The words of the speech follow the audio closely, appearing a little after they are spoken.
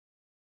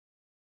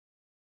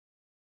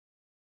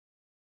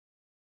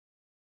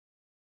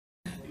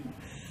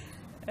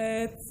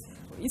Evet,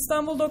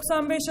 İstanbul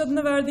 95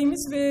 adını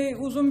verdiğimiz ve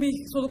uzun bir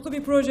soluklu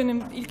bir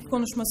projenin ilk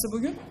konuşması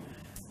bugün.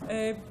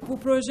 Bu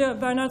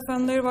proje Bernard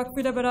Fenler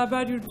Vakfı ile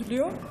beraber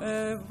yürütülüyor.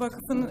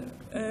 Vakıfın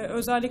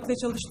özellikle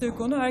çalıştığı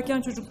konu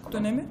erken çocukluk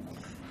dönemi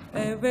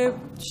ve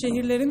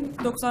şehirlerin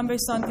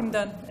 95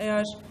 santimden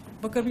eğer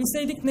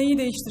bakabilseydik neyi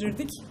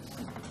değiştirirdik,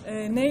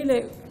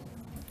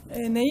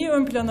 neyi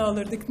ön plana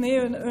alırdık,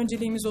 neye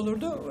önceliğimiz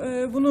olurdu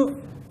bunu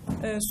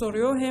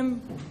soruyor. Hem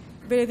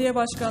belediye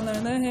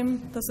başkanlarına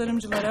hem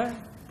tasarımcılara,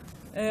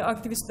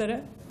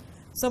 aktivistlere.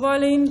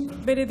 Sabahleyin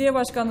belediye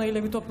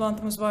başkanlarıyla bir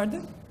toplantımız vardı.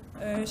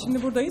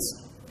 Şimdi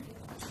buradayız.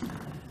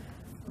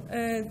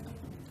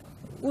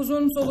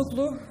 Uzun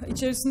soluklu,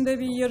 içerisinde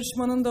bir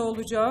yarışmanın da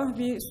olacağı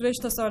bir süreç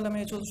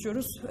tasarlamaya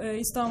çalışıyoruz.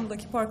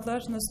 İstanbul'daki parklar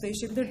nasıl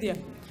değişebilir diye.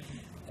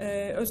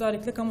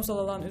 Özellikle kamusal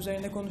alan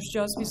üzerinde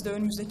konuşacağız. Biz de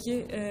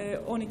önümüzdeki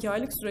 12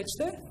 aylık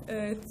süreçte.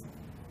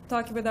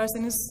 Takip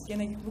ederseniz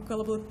gene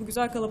bu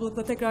güzel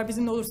kalabalıkla tekrar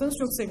bizimle olursanız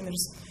çok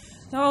seviniriz.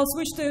 Now I'll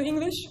switch to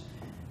English.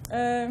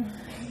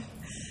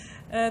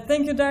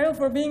 Thank you, Darell,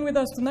 for being with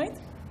us tonight.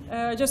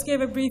 I just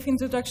gave a brief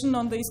introduction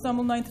on the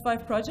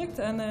Istanbul95 project,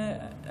 and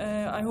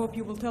I hope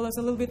you will tell us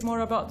a little bit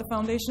more about the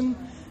foundation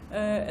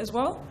as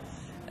well.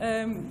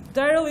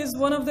 Darell is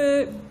one of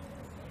the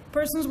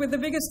persons with the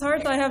biggest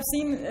heart I have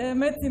seen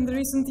met in the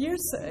recent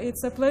years.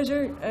 It's a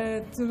pleasure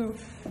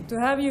to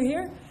have you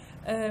here.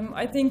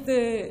 I think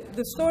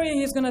the story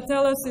he's going to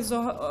tell us is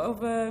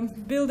of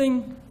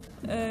building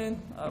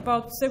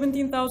about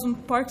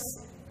 17,000 parks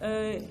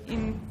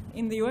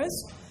in the US,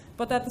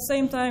 but at the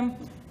same time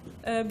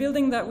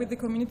building that with the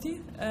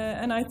community.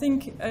 And I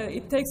think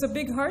it takes a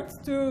big heart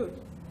to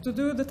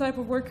do the type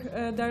of work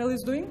Darell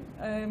is doing.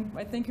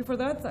 I thank you for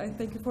that. I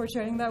thank you for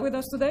sharing that with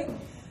us today.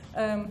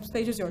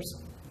 Stage is yours.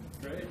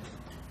 Great.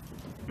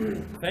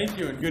 Thank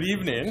you and good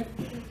evening.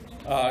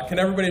 Can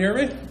everybody hear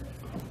me?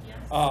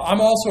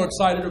 I'm also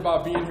excited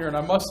about being here, and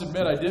I must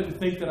admit I didn't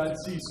think that I'd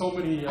see so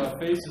many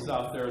faces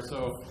out there.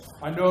 So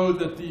I know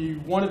that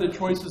one of the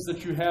choices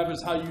that you have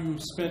is how you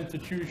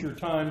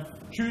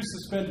choose to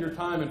spend your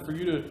time, and for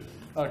you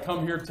to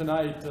come here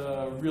tonight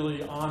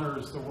really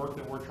honors the work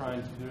that we're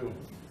trying to do.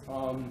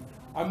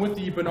 I'm with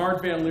the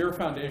Bernard Van Leer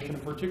Foundation,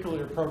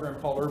 particularly a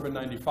program called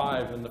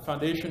Urban95, and the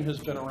foundation has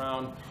been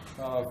around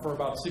for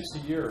about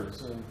 60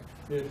 years, and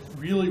it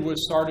really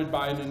was started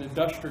by an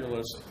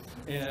industrialist.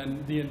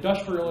 And the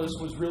industrialist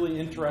was really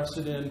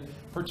interested in,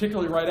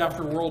 particularly right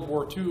after World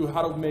War II,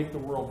 how to make the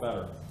world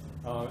better.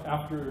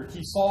 After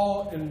he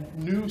saw and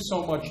knew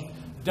so much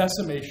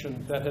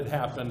decimation that had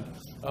happened,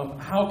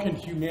 how can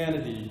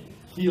humanity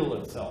heal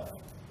itself?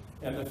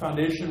 And the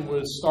foundation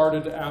was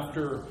started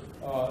after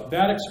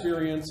that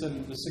experience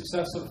and the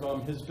success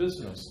of his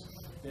business.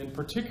 And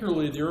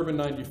particularly the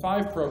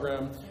Urban95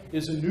 program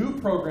is a new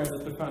program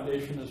that the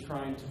foundation is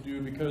trying to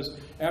do, because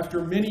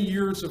after many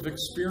years of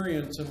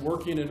experience in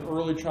working in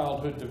early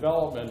childhood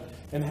development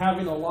and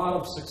having a lot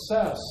of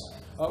success,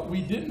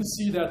 we didn't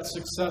see that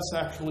success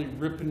actually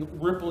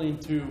rippling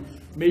to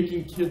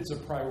making kids a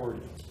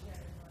priority.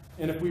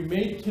 And if we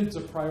made kids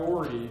a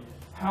priority,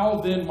 how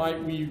then might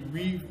we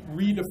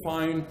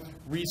redefine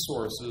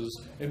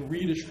resources and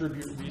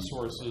redistribute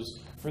resources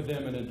for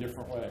them in a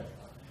different way?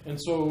 And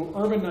so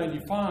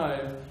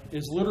Urban95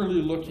 is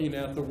literally looking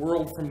at the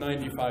world from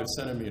 95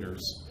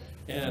 centimeters.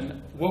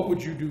 And what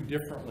would you do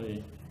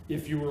differently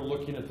if you were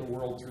looking at the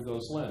world through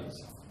those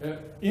lenses?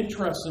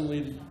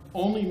 Interestingly, the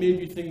only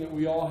maybe thing that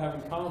we all have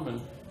in common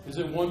is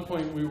at one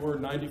point we were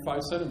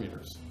 95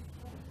 centimeters.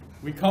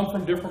 We come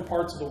from different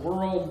parts of the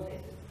world,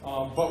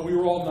 but we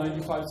were all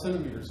 95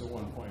 centimeters at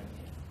one point.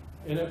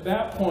 And at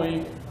that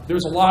point,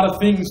 there's a lot of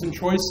things and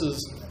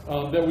choices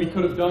that we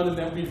could have done and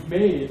that we've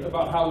made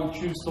about how we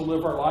choose to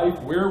live our life,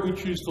 where we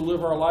choose to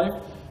live our life,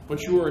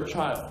 but you are a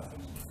child.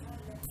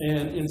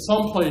 And in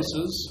some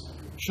places,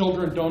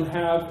 children don't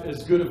have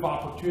as good of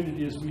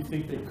opportunity as we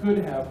think they could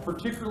have,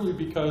 particularly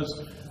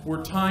because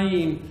we're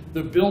tying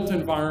the built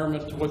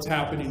environment to what's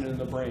happening in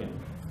the brain.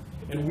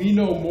 And we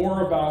know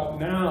more about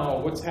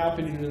now what's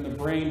happening in the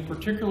brain,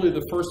 particularly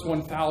the first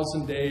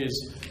 1,000 days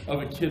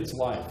of a kid's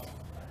life.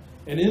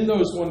 And in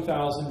those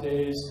 1,000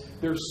 days,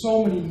 there's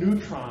so many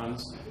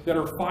neutrons that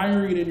are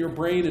firing in your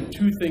brain, and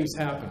two things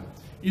happen.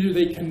 Either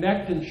they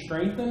connect and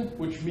strengthen,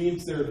 which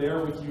means they're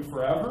there with you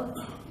forever,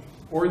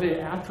 or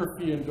they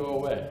atrophy and go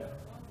away.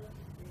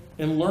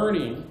 And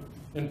learning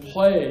and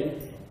play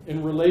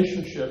and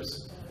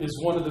relationships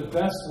is one of the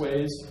best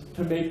ways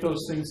to make those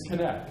things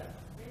connect.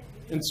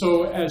 And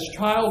so as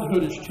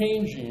childhood is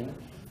changing,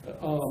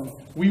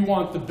 we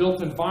want the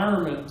built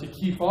environment to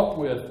keep up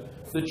with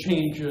the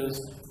changes,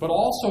 but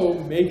also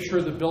make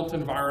sure the built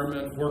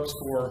environment works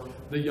for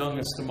the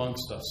youngest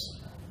amongst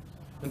us.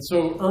 And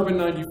so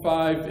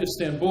Urban95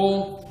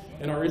 Istanbul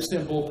and our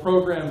Istanbul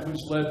program,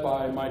 who's led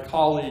by my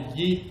colleague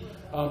Yeet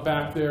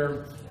back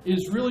there,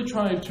 is really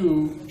trying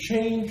to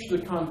change the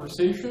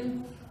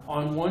conversation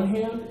on one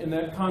hand, and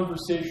that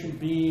conversation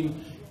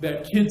being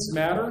that kids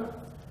matter,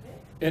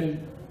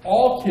 and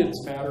all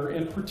kids matter,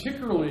 and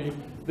particularly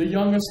the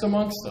youngest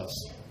amongst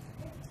us.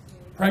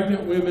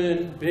 pregnant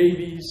women,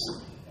 babies,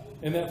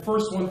 in that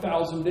first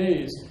 1,000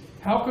 days,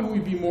 how can we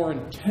be more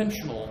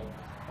intentional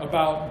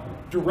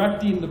about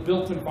directing the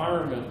built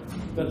environment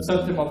that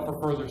set them up for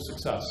further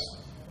success?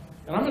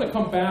 And I'm going to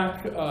come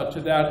back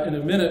to that in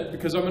a minute,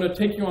 because I'm going to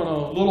take you on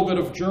a little bit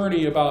of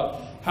journey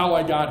about how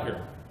I got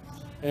here.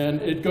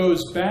 And it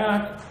goes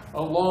back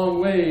a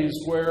long ways,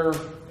 where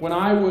when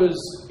I was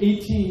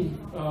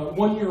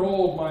 1 year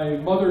old, my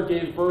mother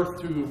gave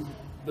birth to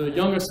the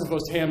youngest of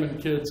us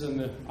Hammond kids, and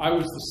I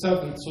was the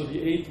 7th, so the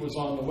 8th was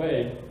on the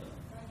way.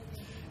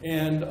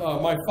 And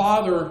my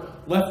father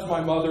left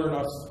my mother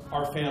and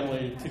our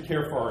family to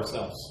care for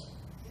ourselves.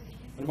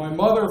 And my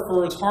mother,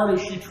 for as hard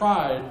as she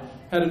tried,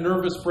 had a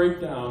nervous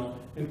breakdown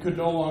and could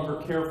no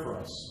longer care for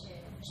us.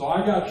 So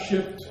I got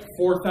shipped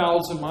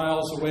 4,000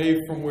 miles away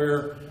from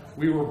where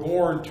we were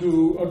born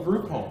to a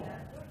group home.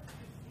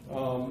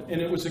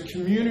 And it was a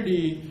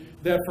community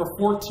that for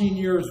 14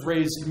 years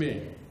raised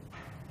me.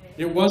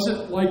 It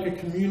wasn't like a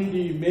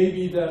community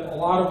maybe that a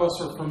lot of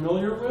us are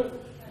familiar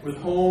with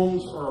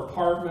homes or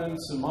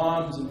apartments and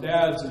moms and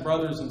dads and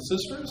brothers and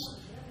sisters,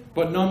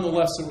 but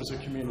nonetheless it was a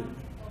community.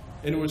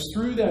 And it was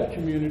through that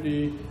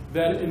community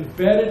that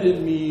embedded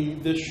in me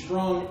this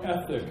strong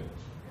ethic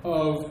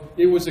of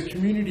it was a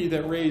community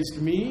that raised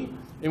me,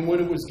 and when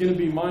it was going to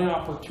be my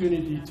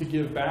opportunity to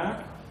give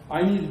back,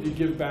 I needed to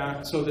give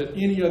back so that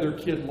any other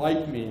kid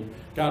like me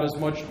got as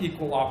much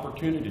equal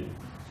opportunity.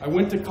 I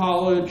went to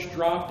college,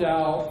 dropped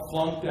out,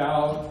 flunked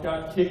out,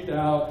 got kicked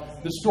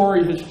out. The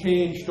story has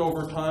changed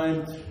over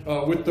time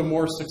with the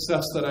more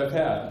success that I've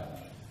had.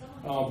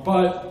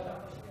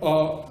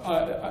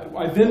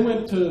 I then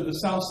went to the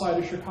south side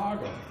of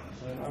Chicago.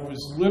 I was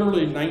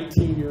literally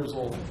 19 years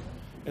old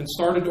and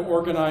started to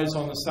organize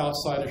on the south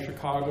side of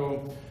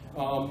Chicago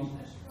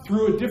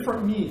through a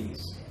different means.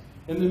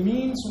 And the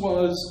means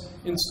was,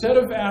 instead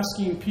of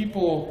asking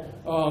people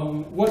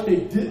what they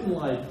didn't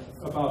like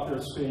about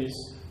their space,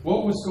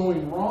 what was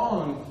going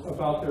wrong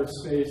about their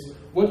space,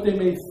 what they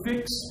may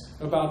fix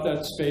about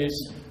that space,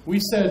 we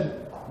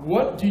said,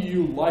 what do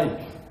you like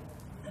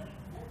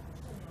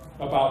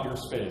about your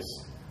space?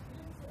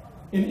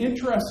 And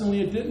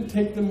interestingly, it didn't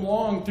take them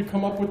long to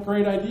come up with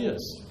great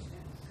ideas.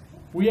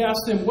 We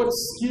asked them, what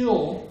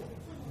skill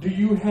do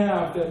you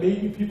have that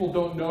maybe people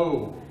don't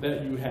know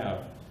that you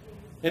have?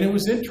 And it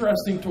was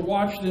interesting to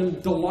watch them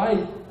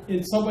delight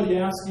in somebody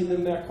asking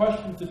them that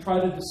question to try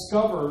to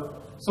discover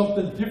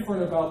something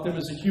different about them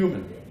as a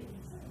human.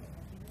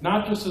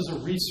 Not just as a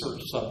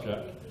research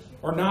subject,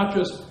 or not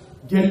just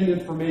getting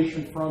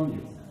information from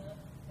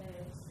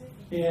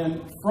you.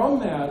 And from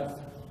that,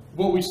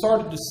 what we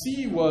started to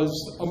see was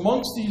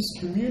amongst these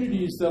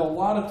communities that a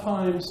lot of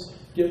times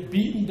get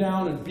beaten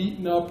down and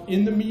beaten up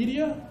in the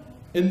media,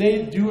 and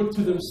they do it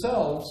to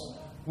themselves,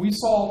 we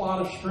saw a lot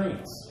of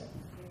strengths.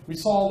 We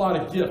saw a lot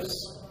of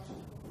gifts.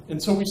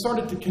 And so we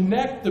started to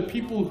connect the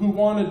people who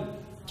wanted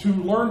to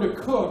learn to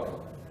cook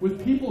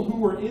with people who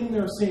were in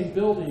their same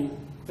building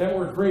that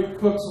were great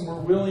cooks and were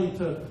willing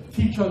to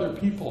teach other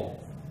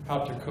people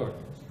how to cook.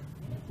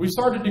 We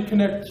started to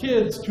connect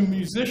kids to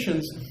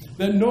musicians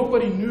that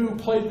nobody knew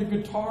played the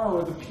guitar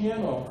or the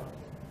piano,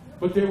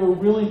 but they were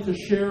willing to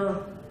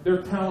share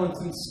their talents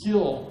and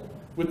skill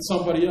with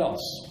somebody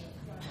else.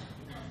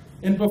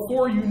 And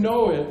before you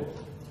know it,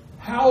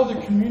 how the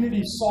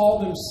community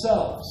saw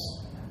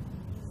themselves,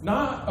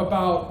 not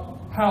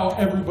about how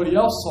everybody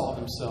else saw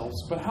themselves,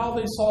 but how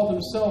they saw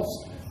themselves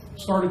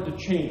started to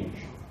change.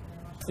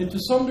 And to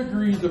some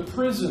degree, the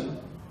prison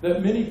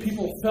that many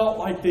people felt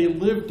like they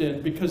lived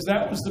in, because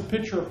that was the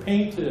picture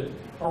painted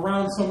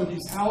around some of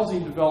these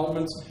housing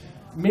developments,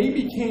 may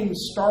became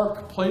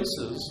stark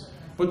places,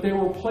 but they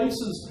were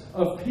places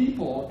of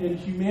people and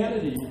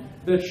humanity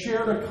that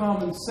shared a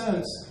common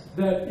sense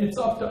that it's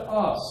up to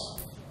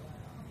us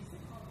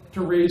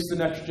to raise the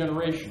next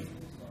generation.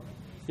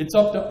 It's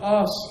up to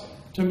us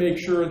to make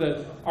sure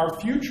that our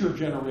future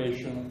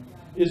generation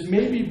is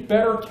maybe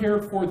better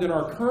cared for than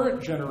our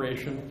current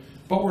generation,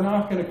 but we're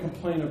not going to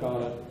complain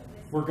about it.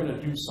 We're going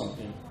to do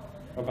something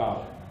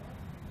about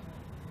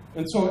it.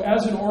 And so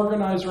as an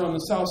organizer on the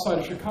south side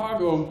of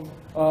Chicago,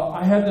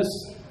 I had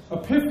this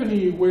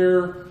epiphany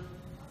where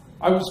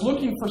I was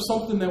looking for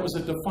something that was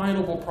a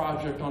definable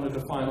project on a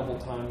definable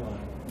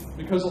timeline.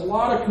 Because a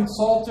lot of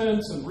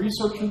consultants and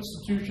research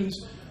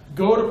institutions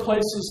go to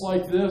places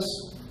like this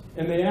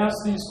and they ask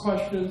these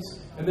questions,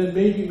 and then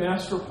maybe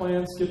master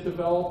plans get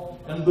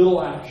developed and little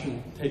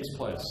action takes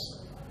place.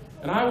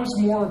 And I was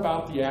more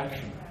about the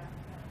action.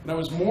 And I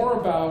was more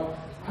about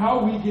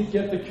how we could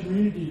get the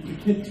community to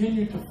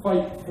continue to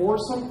fight for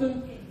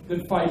something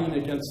than fighting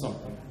against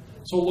something.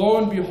 So lo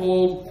and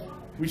behold,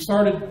 we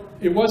started,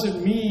 it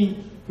wasn't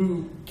me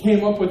who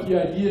came up with the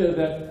idea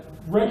that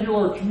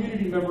regular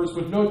community members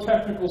with no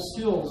technical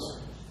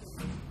skills,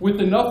 with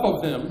enough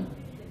of them,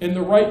 and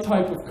the right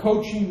type of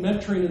coaching,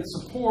 mentoring, and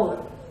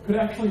support, could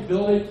actually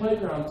build a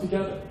playground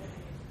together.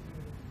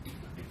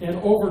 And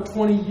over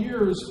 20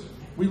 years,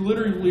 we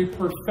literally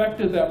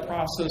perfected that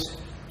process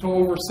to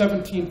over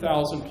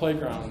 17,000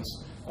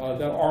 playgrounds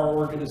that our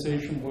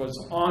organization was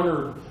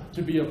honored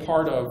to be a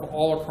part of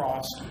all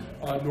across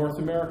North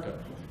America.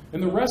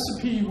 And the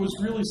recipe was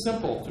really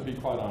simple, to be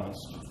quite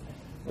honest.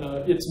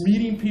 It's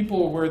meeting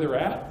people where they're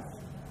at,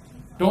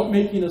 don't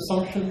making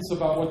assumptions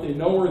about what they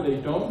know or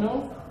they don't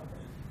know.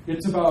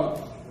 It's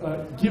about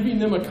giving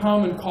them a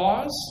common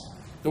cause,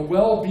 the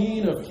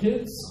well-being of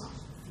kids.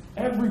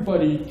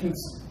 Everybody can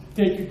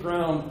take a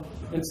ground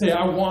and say,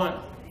 I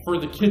want for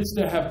the kids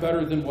to have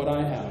better than what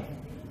I have.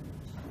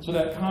 So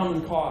that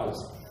common cause.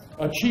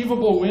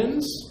 Achievable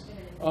wins.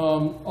 A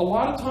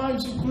lot of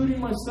times, including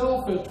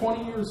myself at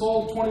 20 years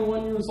old,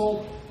 21 years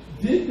old,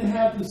 didn't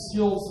have the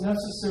skills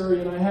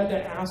necessary, and I had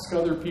to ask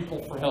other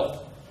people for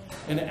help.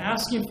 And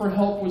asking for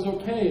help was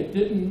okay.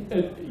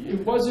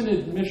 It wasn't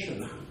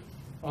admission.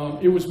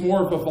 It was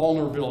more of a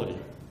vulnerability.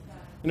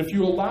 And if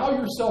you allow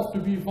yourself to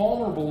be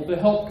vulnerable, the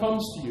help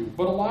comes to you.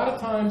 But a lot of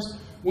times,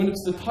 when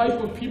it's the type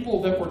of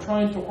people that we're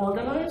trying to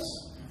organize,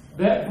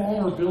 that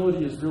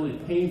vulnerability is really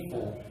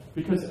painful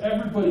because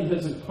everybody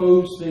has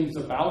imposed things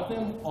about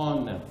them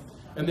on them,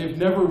 and they've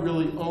never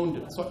really owned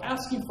it. So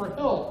asking for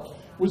help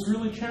was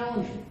really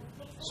challenging.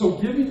 So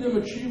giving them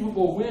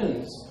achievable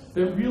wins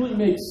that really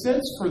make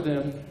sense for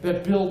them,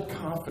 that build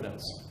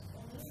confidence.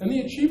 And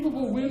the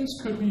achievable wins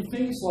could be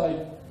things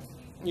like,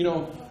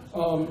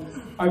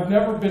 I've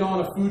never been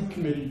on a food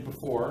committee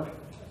before,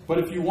 but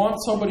if you want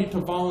somebody to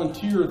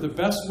volunteer, the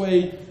best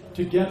way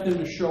to get them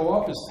to show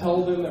up is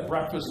tell them that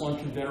breakfast,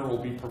 lunch, and dinner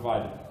will be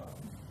provided.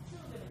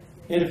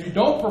 And if you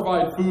don't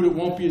provide food, it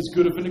won't be as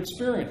good of an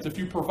experience. If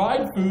you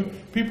provide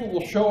food, people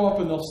will show up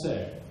and they'll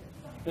stay.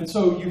 And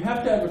so you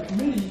have to have a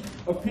committee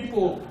of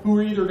people who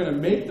are either going to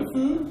make the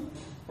food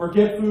or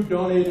get food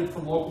donated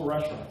from local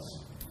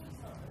restaurants.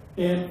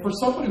 And for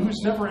somebody who's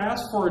never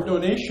asked for a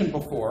donation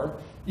before,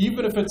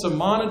 even if it's a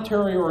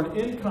monetary or an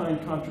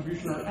in-kind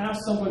contribution, or ask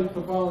somebody to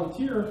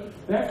volunteer,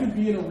 that could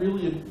be a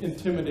really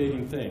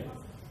intimidating thing.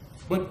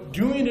 But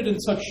doing it in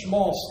such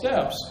small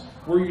steps,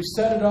 where you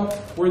set it up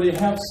where they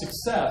have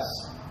success,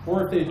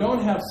 or if they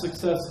don't have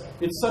success,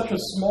 it's such a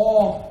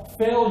small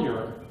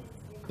failure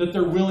that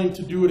they're willing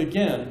to do it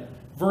again,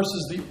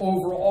 versus the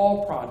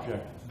overall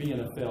project being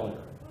a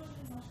failure.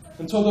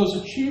 And so those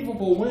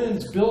achievable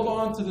wins build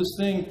onto this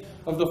thing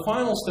of the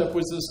final step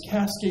was this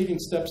cascading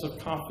steps of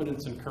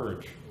confidence and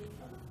courage.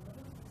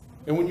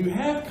 And when you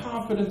have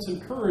confidence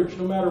and courage,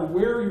 no matter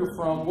where you're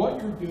from,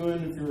 what you're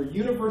doing, if you're a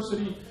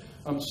university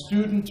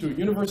student to a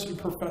university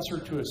professor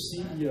to a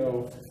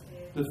CEO,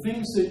 the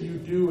things that you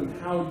do and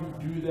how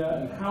you do that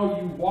and how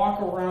you walk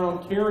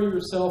around, carry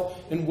yourself,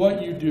 and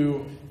what you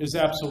do is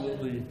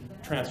absolutely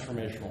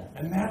transformational.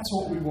 And that's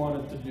what we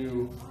wanted to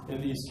do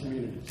in these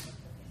communities.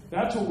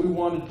 That's what we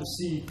wanted to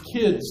see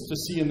kids to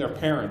see in their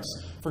parents,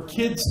 for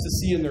kids to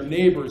see in their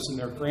neighbors and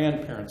their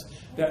grandparents,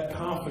 that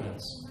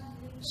confidence.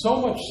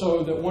 So much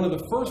so that one of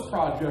the first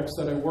projects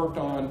that I worked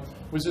on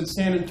was in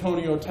San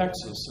Antonio,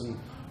 Texas. And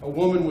a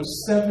woman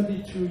was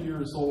 72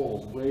 years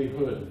old, Ray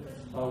Hood,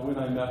 when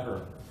I met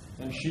her.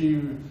 And she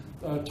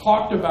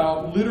talked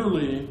about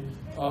literally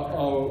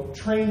a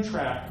train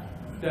track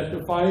that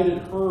divided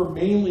her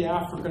mainly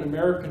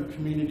African-American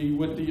community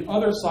with the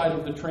other side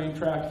of the train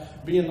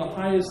track being the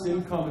highest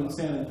income in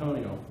San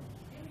Antonio.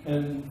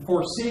 And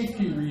for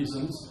safety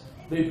reasons,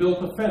 they built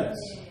a fence.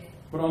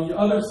 But on the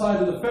other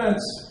side of the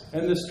fence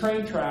and this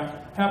train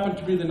track happened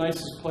to be the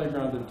nicest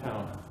playground in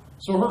town.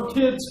 So her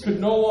kids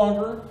could no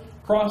longer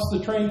cross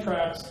the train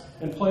tracks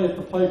and play at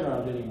the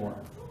playground anymore.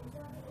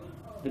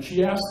 And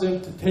she asked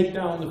them to take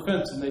down the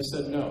fence, and they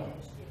said no,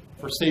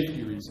 for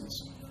safety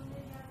reasons.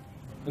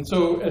 And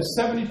so at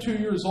 72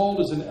 years old,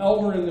 as an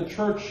elder in the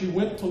church, she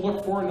went to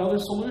look for another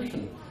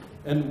solution.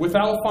 And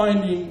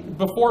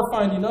before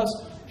finding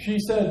us, she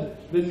said,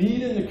 the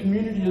need in the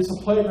community is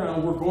a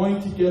playground. We're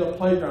going to get a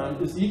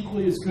playground is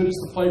equally as good as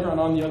the playground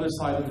on the other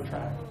side of the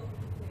track.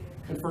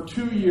 And for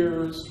 2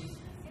 years,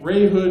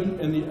 Ray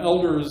Hood and the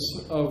elders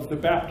of the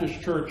Baptist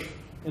Church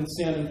in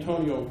San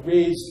Antonio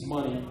raised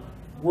money,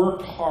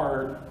 worked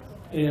hard,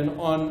 and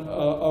on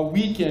a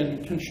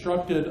weekend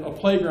constructed a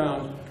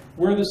playground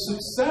where the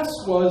success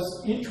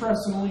was,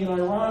 interestingly and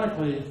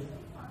ironically,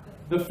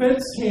 the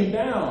fence came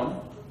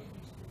down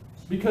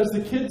because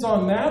the kids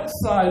on that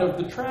side of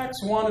the tracks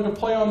wanted to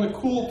play on the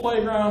cool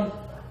playground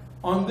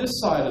on this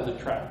side of the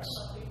tracks.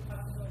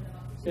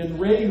 And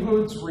Ray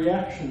Hood's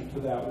reaction to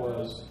that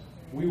was,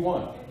 we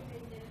won.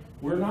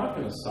 We're not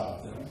going to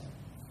stop them.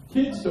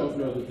 Kids don't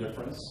know the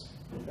difference.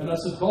 And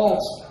us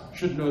adults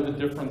should know the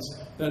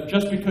difference, that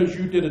just because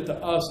you did it to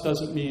us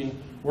doesn't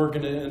mean we're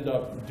going to end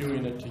up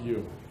doing it to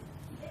you.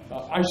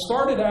 I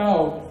started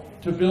out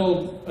to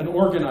build an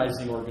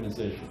organizing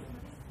organization.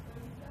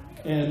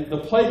 And the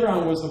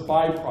playground was a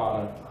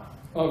byproduct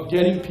of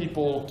getting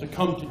people to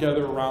come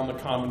together around the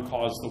common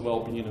cause, the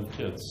well-being of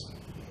kids.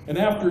 And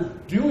after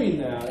doing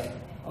that,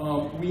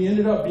 we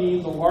ended up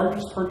being the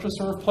largest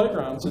purchaser of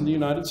playgrounds in the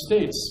United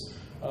States.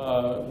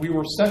 We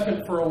were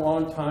second for a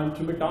long time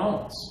to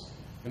McDonald's.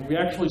 And we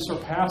actually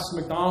surpassed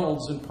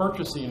McDonald's in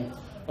purchasing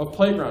of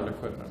playground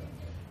equipment.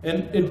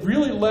 And it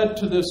really led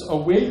to this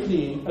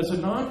awakening as a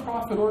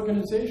nonprofit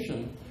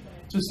organization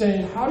to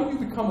say, how do you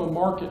become a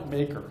market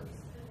maker?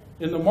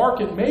 And the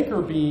market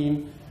maker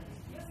being,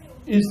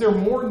 is there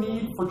more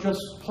need for just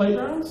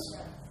playgrounds?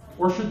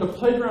 Or should the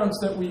playgrounds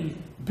that we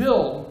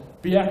build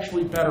be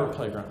actually better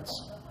playgrounds?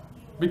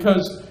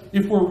 Because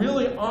if we're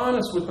really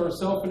honest with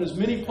ourselves, and as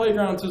many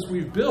playgrounds as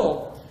we've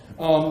built,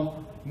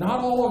 not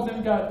all of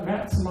them got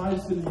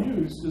maximized and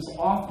used as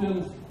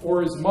often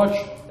or as much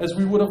as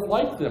we would have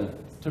liked them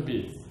to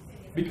be.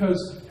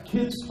 Because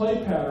kids'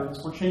 play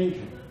patterns were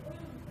changing.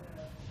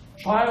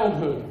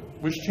 Childhood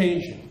was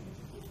changing.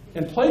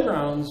 And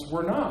playgrounds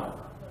were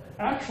not.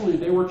 Actually,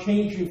 they were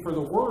changing for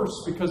the worse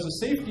because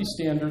the safety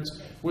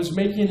standards was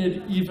making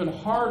it even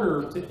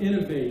harder to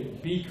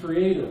innovate, be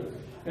creative.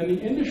 And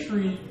the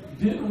industry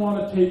didn't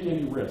want to take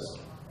any risk,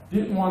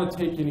 didn't want to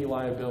take any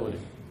liability.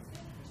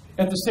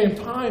 At the same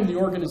time, the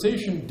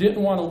organization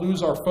didn't want to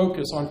lose our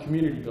focus on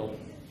community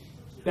building.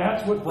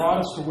 That's what brought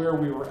us to where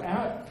we were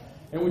at,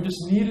 and we just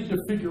needed to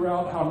figure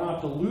out how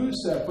not to lose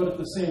that, but at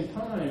the same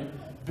time,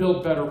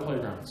 build better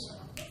playgrounds.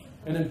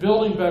 And in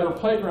building better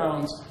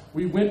playgrounds,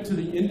 we went to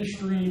the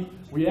industry,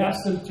 we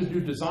asked them to do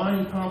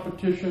design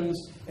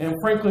competitions, and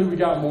frankly, we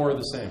got more of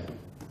the same.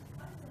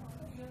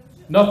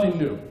 Nothing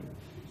new.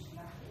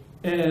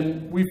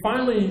 And we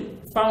finally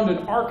found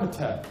an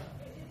architect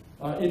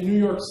in New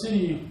York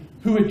City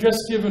who had just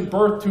given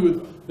birth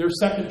to their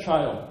second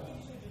child.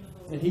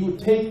 And he would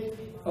take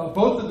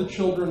both of the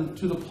children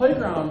to the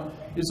playground.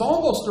 Is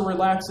almost a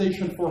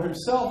relaxation for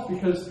himself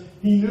because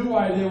he knew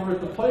while they were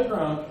at the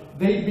playground,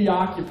 they'd be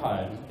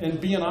occupied.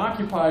 And being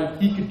occupied,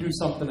 he could do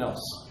something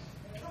else.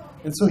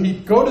 And so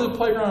he'd go to the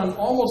playground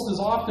almost as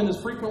often, as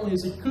frequently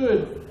as he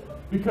could,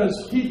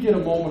 because he'd get a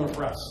moment of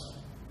rest.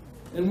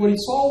 And what he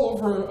saw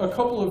over a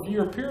couple of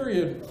year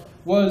period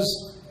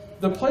was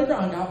the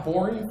playground got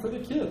boring for the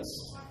kids.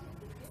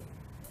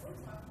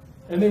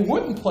 And they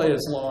wouldn't play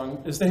as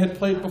long as they had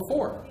played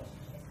before.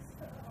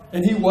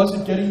 And he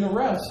wasn't getting the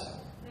rest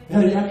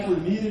that he actually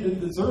needed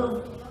and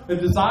deserved and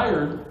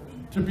desired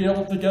to be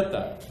able to get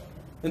that.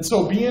 And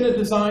so being a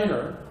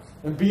designer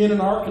and being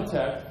an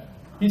architect,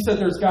 he said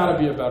there's got to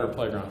be a better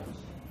playground.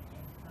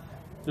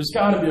 There's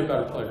got to be a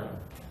better playground.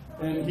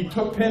 And he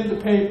took pen to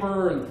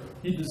paper and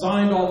he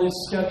designed all these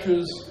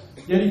sketches.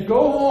 Yet he'd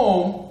go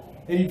home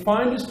and he'd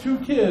find his two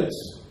kids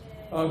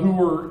who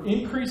were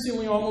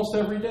increasingly almost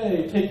every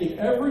day taking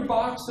every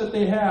box that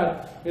they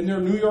had in their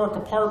New York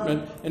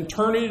apartment and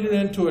turning it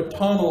into a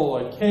tunnel,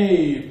 a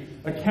cave,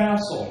 a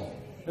castle.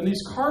 And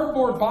these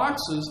cardboard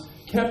boxes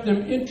kept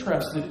them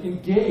interested,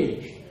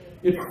 engaged.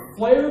 It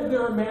flared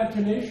their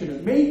imagination.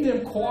 It made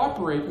them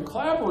cooperate and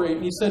collaborate.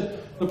 And he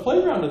said, the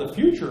playground of the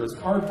future is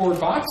cardboard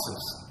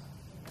boxes.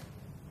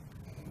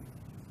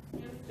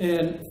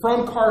 And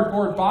from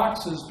cardboard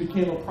boxes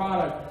became a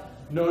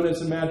product known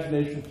as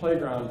Imagination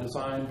Playground,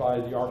 designed by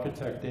the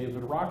architect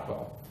David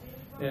Rockwell.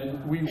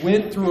 And we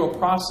went through a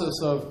process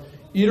of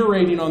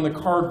iterating on the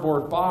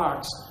cardboard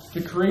box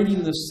to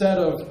creating this set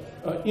of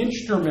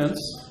instruments,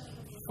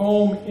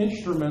 foam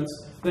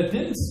instruments, that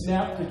didn't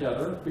snap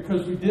together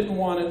because we didn't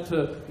want it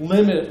to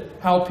limit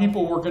how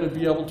people were going to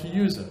be able to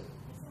use it.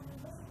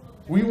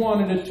 We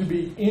wanted it to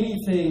be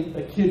anything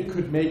a kid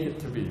could make it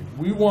to be.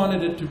 We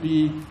wanted it to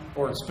be,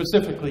 or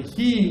specifically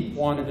he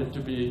wanted it to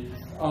be,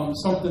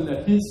 something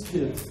that his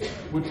kids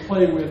would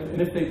play with.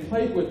 And if they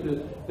played with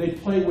it,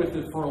 they'd play with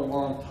it for a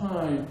long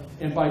time.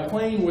 And by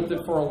playing with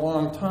it for a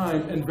long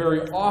time, and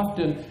very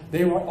often,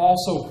 they were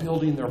also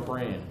building their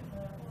brain.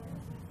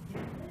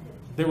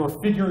 They were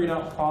figuring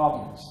out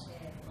problems.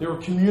 They were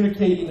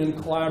communicating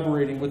and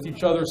collaborating with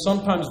each other,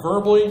 sometimes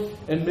verbally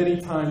and many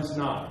times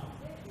not.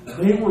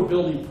 They were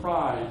building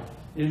pride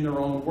in their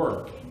own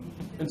work.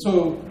 And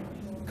so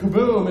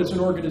KaBOOM as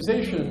an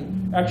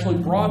organization actually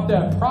brought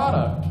that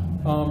product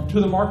to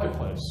the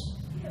marketplace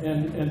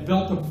and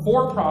built a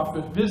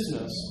for-profit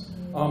business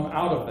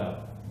out of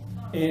that.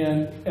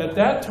 And at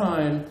that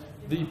time,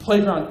 the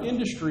playground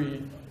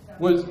industry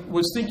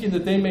was thinking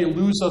that they may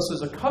lose us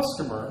as a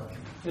customer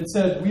and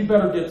said, we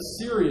better get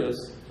serious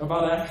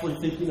about actually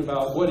thinking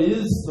about what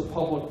is the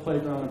public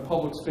playground and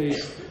public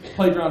space,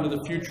 playground of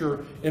the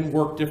future, and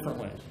work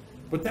differently.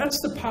 But that's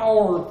the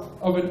power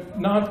of a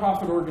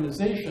nonprofit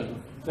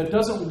organization that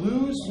doesn't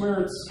lose where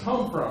it's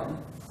come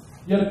from,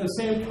 yet at the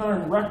same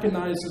time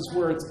recognizes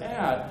where it's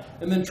at,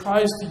 and then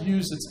tries to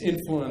use its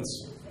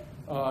influence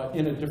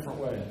in a different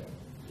way.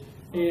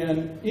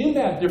 And in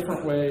that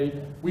different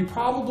way, we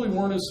probably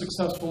weren't as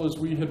successful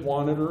as we had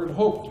wanted or had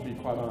hoped, to be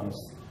quite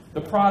honest.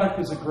 The product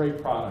is a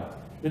great product.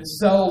 It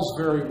sells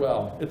very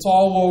well. It's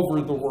all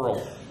over the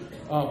world.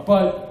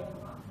 But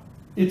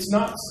it's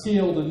not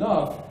scaled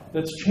enough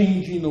that's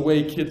changing the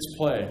way kids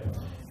play.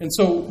 And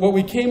so what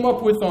we came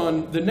up with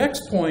on the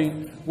next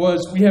point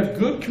was we have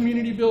good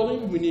community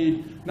building. We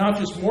need not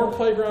just more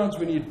playgrounds,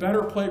 we need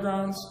better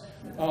playgrounds.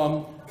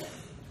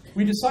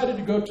 We decided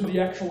to go to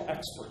the actual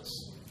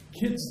experts,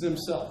 kids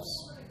themselves.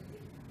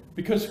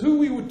 Because who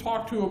we would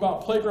talk to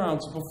about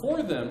playgrounds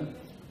before them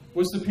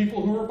was the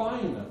people who were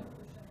buying them.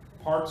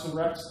 Parks and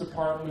Recs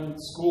department,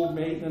 school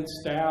maintenance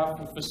staff,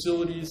 a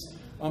facilities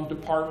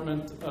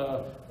department,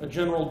 a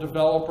general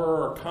developer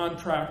or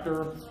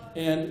contractor,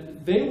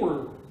 and they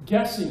were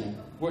guessing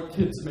what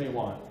kids may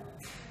want.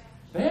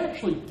 They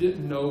actually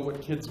didn't know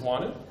what kids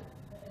wanted.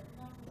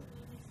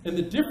 And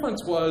the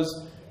difference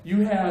was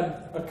you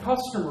had a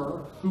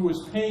customer who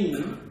was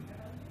paying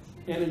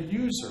and a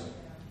user,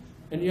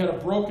 and you had a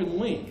broken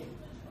link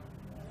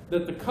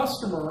that the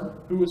customer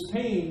who was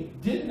paying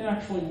didn't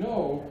actually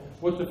know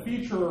what the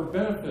feature or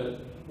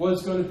benefit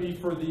was going to be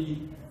for the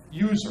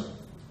user.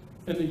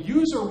 And the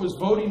user was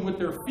voting with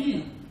their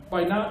feet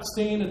by not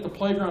staying at the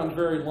playground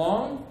very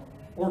long,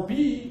 or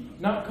B,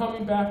 not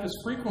coming back as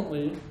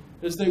frequently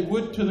as they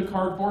would to the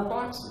cardboard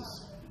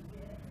boxes.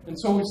 And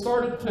so we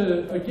started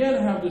to,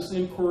 again, have this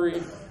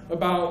inquiry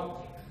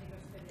about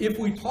if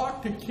we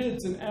talk to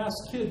kids and ask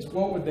kids,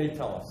 what would they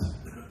tell us?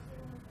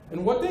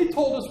 And what they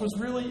told us was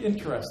really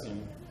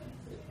interesting.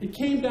 It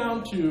came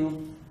down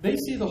to they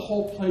see the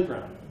whole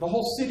playground. The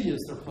whole city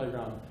is their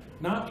playground,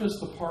 not just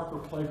the park or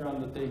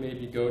playground that they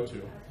maybe go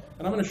to.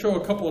 And I'm going to show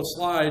a couple of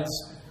slides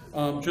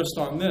just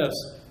on this.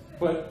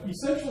 But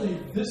essentially,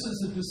 this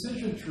is a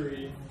decision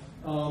tree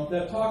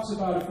that talks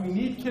about if we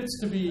need kids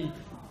to be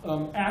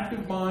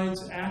active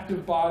minds,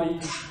 active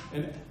bodies,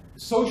 and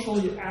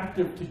socially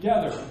active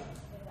together,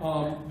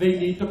 they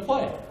need to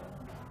play.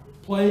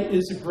 Play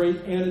is a great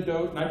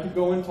antidote, and I could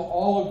go into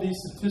all of these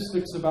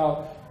statistics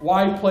about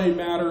why play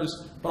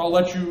matters, but I'll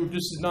let you, this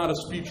is not a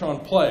speech on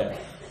play.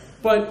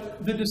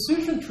 But the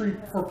decision tree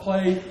for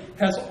play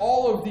has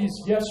all of these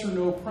yes or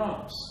no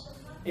prompts.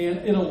 And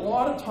in a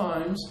lot of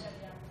times,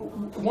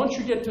 once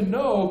you get to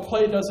know,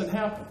 play doesn't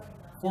happen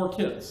for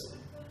kids.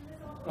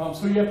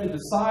 So you have to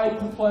decide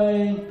to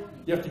play,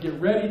 you have to get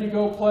ready to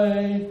go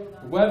play,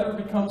 the weather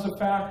becomes a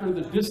factor,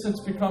 the distance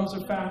becomes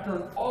a factor,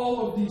 and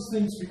all of these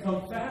things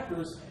become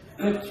factors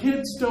that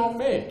kids don't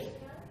make.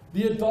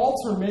 The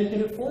adults are making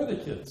it for the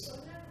kids.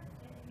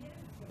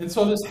 And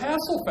so this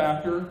hassle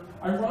factor,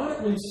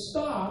 ironically,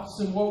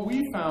 stops in what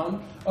we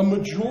found, a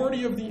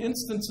majority of the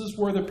instances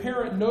where the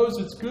parent knows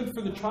it's good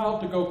for the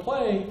child to go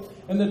play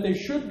and that they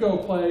should go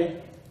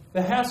play,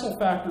 the hassle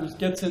factor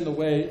gets in the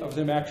way of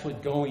them actually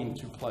going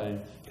to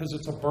play because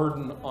it's a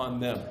burden on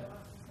them.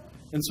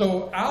 And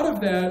so out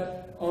of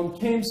that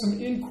came some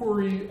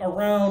inquiry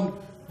around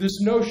this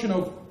notion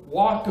of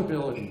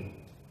walkability,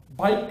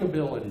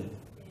 bikeability.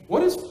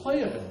 What is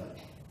playability?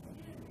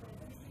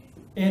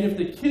 And if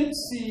the kids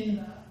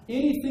see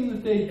anything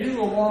that they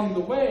do along the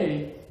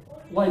way,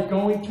 like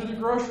going to the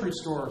grocery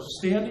store,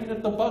 standing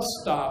at the bus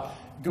stop,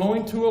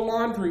 going to a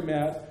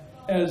laundromat,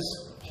 as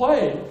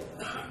play,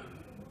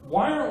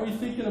 why aren't we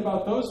thinking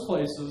about those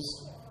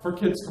places for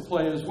kids to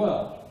play as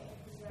well?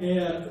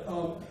 And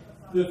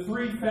the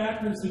three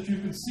factors that you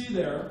can see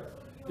there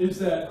is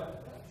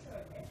that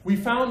we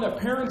found that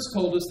parents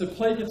told us that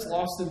play gets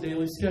lost in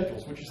daily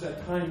schedules, which is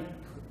that time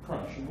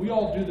crunch. And we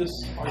all do this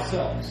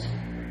ourselves.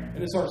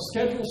 And as our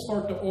schedules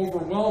start to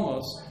overwhelm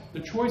us, the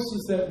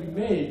choices that we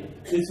make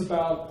is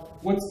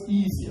about what's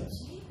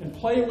easiest. And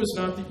play was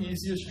not the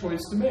easiest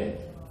choice to make.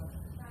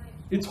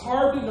 It's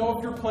hard to know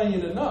if you're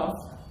playing enough.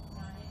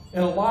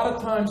 And a lot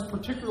of times,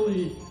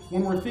 particularly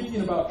when we're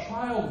thinking about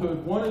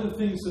childhood, one of the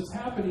things that's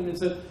happening is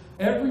that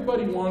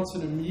everybody wants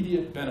an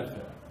immediate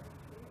benefit.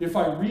 If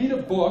I read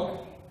a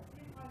book,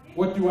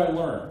 what do I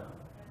learn?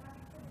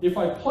 If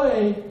I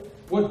play,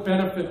 what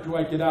benefit do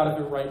I get out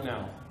of it right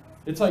now?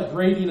 It's like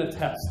grading a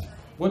test.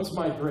 What's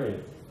my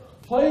grade?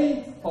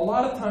 Play, a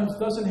lot of times,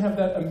 doesn't have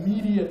that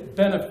immediate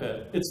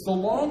benefit. It's the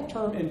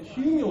long-term and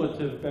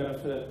cumulative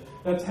benefit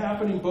that's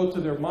happening both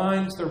to their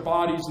minds, their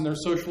bodies, and their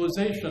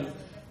socialization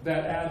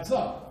that adds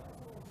up.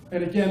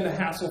 And again, the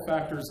hassle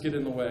factors get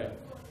in the way.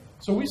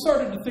 So we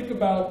started to think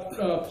about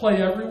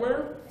play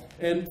everywhere,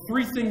 and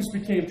three things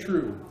became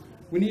true.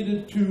 We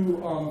needed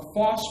to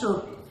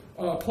foster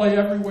play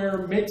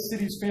everywhere, make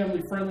cities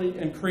family-friendly,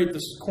 and create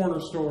this corner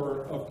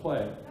store of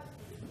play.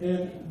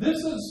 And this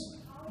is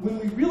when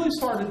we really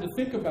started to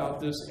think about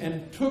this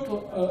and took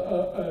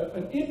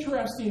an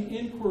interesting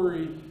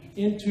inquiry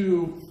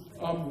into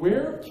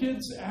where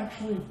kids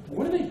actually,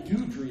 what do they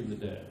do during the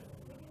day?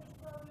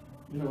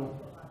 You know,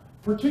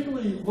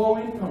 particularly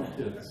low-income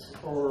kids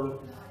or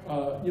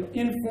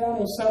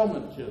informal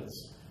settlement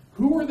kids.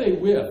 Who are they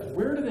with?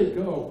 Where do they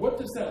go? What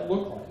does that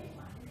look like?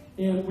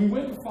 And we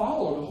went and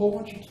followed a whole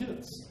bunch of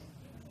kids.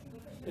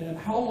 And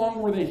how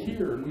long were they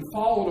here? And we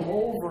followed them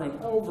over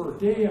and over,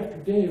 day after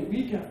day,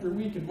 week after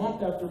week, and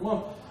month after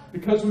month,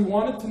 because we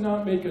wanted to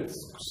not make a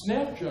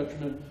snap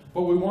judgment,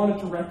 but we wanted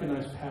to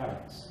recognize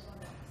patterns.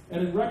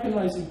 And in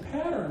recognizing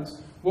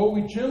patterns, what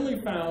we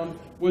generally found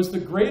was the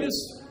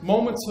greatest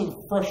moments of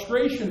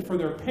frustration for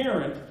their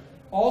parent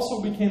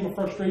also became a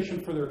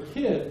frustration for their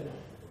kid,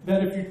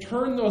 that if you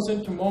turn those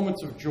into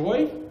moments of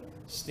joy,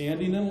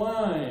 standing in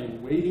line,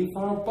 waiting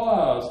for a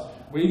bus,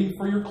 waiting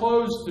for your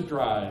clothes to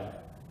dry,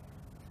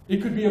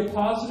 it could be a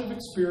positive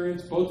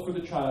experience both for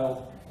the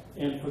child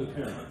and for the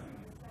parent.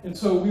 And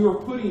so we were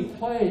putting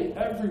play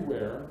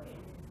everywhere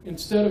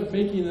instead of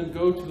making them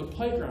go to the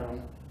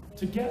playground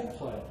to get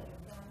play.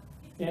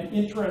 And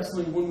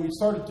interestingly, when we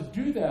started to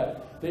do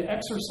that, they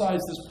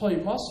exercised this play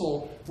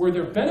muscle where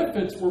their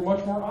benefits were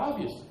much more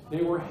obvious.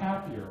 They were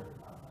happier.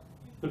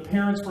 The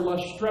parents were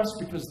less stressed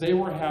because they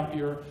were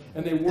happier,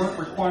 and they weren't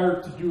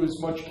required to do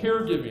as much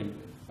caregiving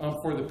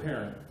for the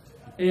parent.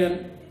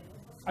 And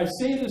I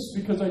say this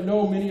because I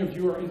know many of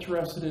you are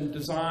interested in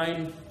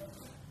design,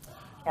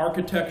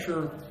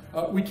 architecture.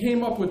 We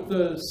came up with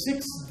the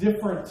 6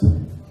 different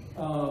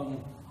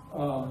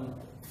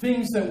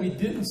things that we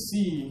didn't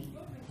see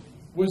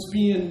was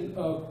being,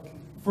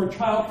 for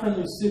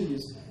child-friendly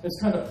cities, as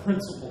kind of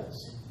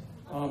principles.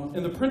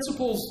 And the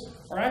principles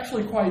are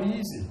actually quite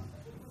easy.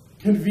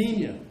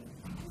 Convenient.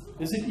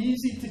 Is it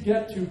easy to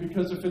get to?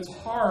 Because if it's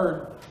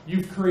hard,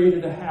 you've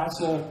created a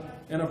hassle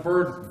and a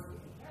burden.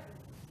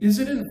 Is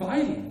it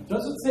inviting?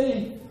 Does it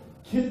say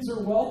kids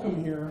are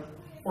welcome here?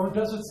 Or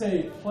does it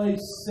say play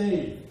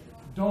safe,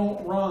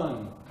 don't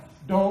run,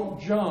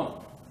 don't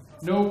jump,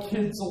 no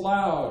kids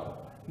allowed,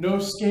 no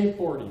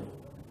skateboarding?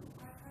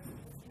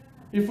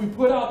 If we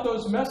put out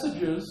those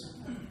messages,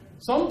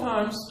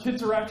 sometimes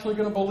kids are actually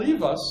going to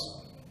believe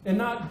us and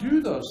not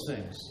do those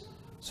things.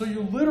 So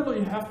you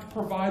literally have to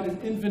provide an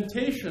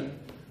invitation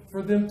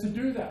for them to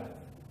do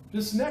that.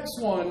 This next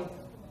one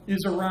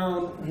is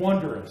around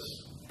wondrous.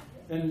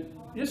 And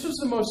this was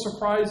the most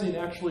surprising,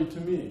 actually,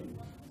 to me,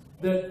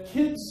 that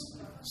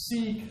kids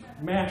seek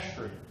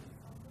mastery.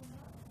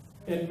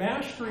 And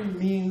mastery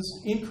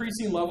means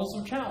increasing levels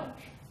of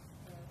challenge.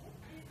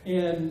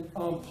 And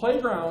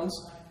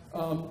playgrounds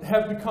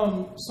have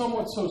become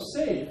somewhat so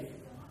safe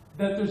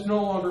that there's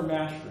no longer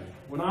mastery.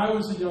 When I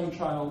was a young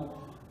child,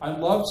 I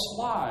loved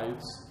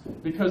slides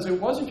because it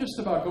wasn't just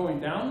about going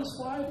down the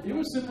slide, it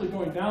was simply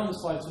going down the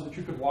slide so that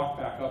you could walk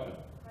back up it.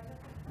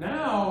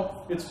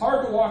 Now, it's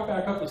hard to walk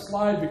back up the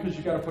slide because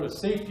you've got to put a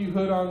safety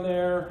hood on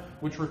there,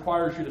 which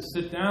requires you to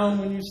sit down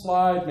when you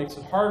slide, makes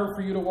it harder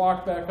for you to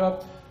walk back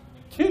up.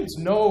 Kids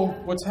know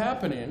what's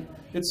happening.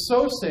 It's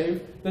so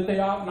safe that they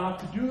opt not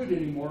to do it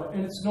anymore,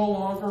 and it's no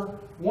longer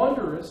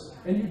wondrous,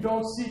 and you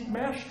don't seek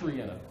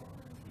mastery in it.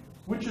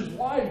 Which is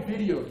why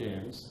video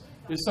games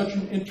is such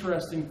an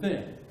interesting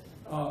thing.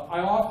 I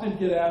often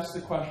get asked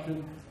the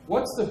question,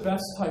 what's the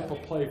best type of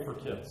play for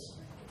kids?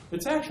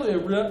 It's actually a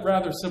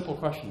rather simple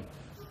question.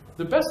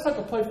 The best type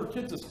of play for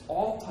kids is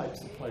all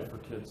types of play for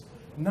kids,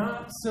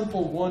 not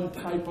simple one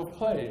type of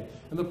play.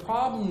 And the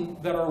problem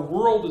that our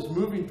world is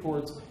moving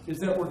towards is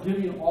that we're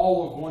giving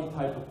all of one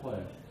type of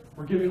play.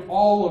 We're giving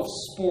all of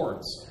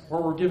sports,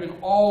 or we're giving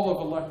all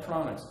of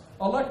electronics.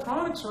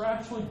 Electronics are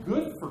actually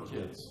good for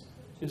kids,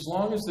 as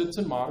long as it's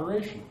in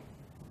moderation.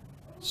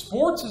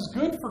 Sports is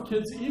good for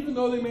kids, even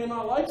though they may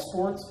not like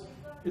sports,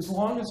 as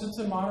long as it's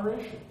in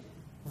moderation.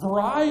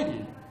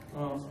 Variety,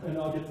 and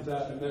I'll get to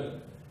that in a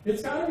minute.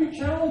 It's got to be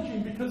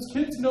challenging because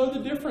kids know the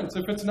difference.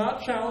 If it's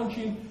not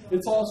challenging,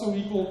 it's also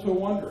equal to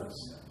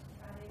wondrous.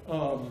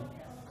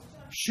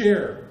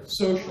 Shared,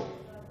 social.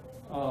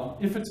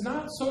 If it's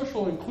not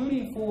social,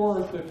 including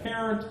for the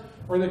parent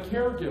or the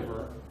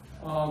caregiver,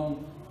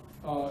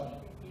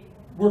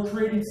 we're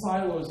creating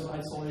silos and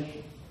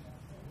isolation.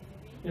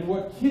 And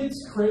what kids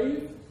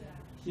crave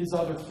is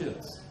other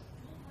kids.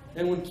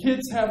 And when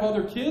kids have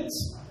other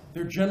kids,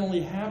 they're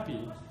generally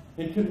happy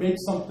and can make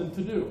something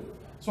to do.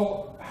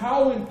 So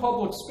how in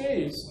public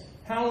space,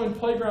 how in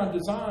playground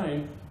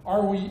design,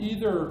 are we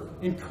either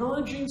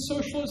encouraging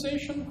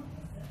socialization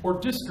or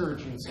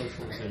discouraging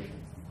socialization?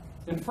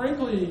 And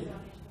frankly,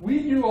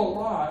 we do a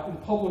lot in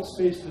public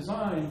space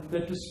design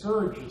that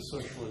discourages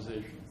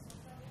socialization.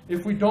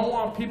 If we don't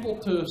want people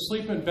to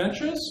sleep in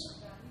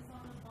benches,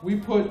 we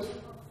put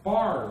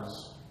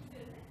bars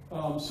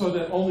so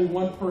that only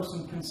one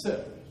person can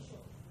sit.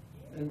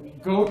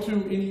 And go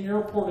to any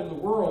airport in the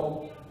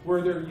world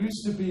where there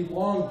used to be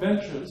long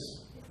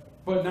benches,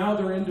 but now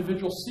they're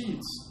individual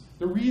seats.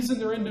 The reason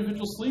they're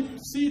individual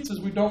seats is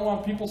we don't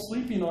want people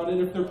sleeping on it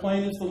if their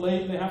plane is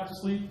delayed and they have to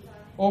sleep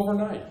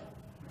overnight.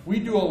 We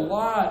do a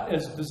lot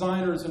as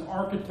designers and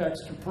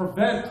architects to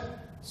prevent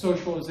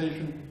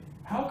socialization.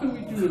 How can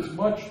we do as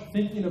much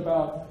thinking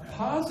about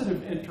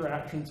positive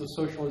interactions of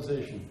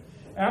socialization?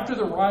 After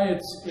the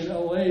riots in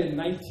LA in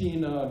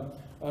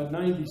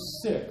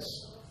 1996,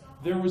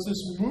 there was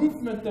this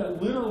movement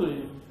that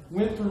literally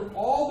went through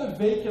all the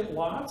vacant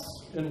lots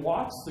in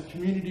Watts, the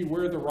community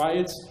where the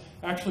riots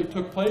actually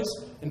took place,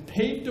 and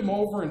paved them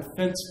over and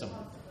fenced them.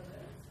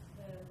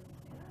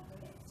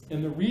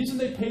 And the reason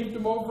they paved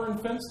them over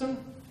and fenced them,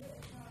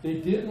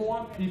 they didn't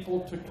want people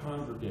to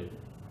congregate.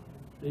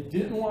 They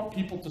didn't want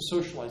people to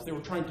socialize. They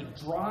were trying to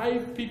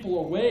drive people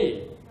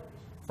away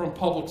from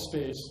public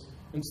space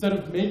instead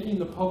of making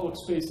the public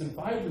space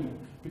inviting.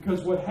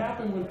 Because what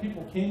happened when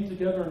people came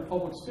together in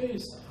public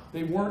space,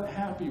 they weren't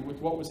happy with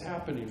what was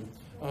happening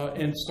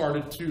and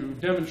started to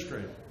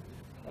demonstrate.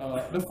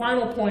 The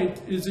final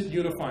point, is it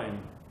unifying?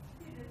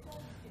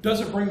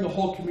 Does it bring the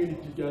whole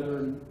community together?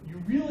 And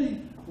you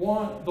really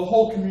want the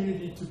whole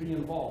community to be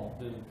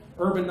involved. And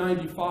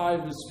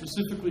Urban95 is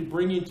specifically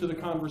bringing to the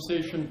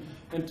conversation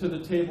and to the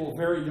table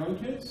very young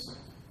kids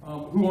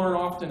who aren't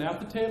often at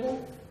the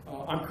table.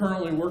 I'm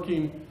currently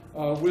working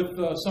with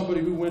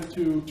somebody who went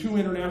to 2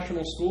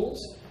 international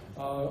schools,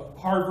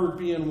 Harvard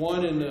being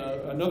one and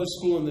another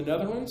school in the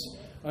Netherlands.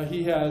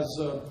 He has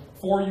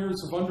 4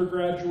 years of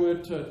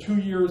undergraduate, 2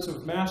 years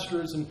of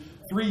master's, and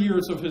 3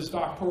 years of his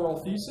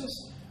doctoral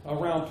thesis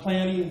around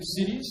planning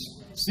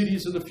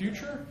cities of the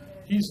future.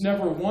 He's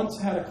never once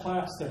had a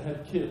class that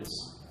had kids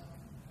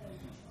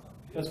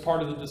as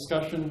part of the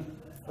discussion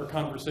or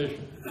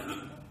conversation.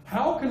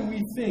 How can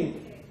we think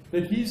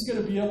that he's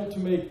going to be able to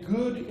make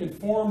good,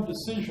 informed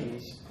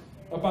decisions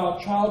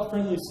about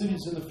child-friendly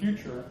cities in the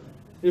future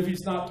if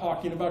he's not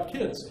talking about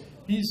kids?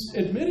 He's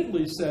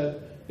admittedly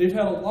said they've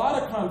had a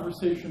lot of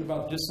conversation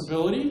about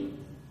disability,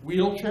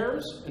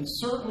 wheelchairs, and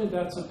certainly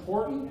that's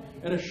important,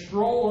 and a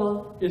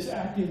stroller is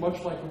acting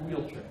much like a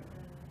wheelchair.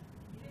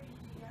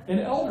 And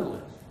elderly.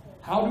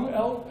 How do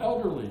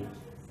elderly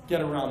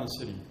get around the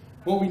city?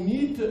 What we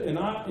need to, in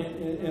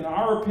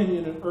our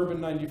opinion at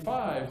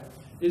Urban95,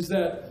 is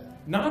that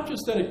not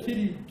just that a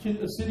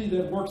city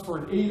that works for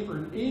an 8 or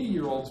an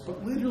 80-year-olds,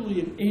 but literally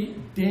an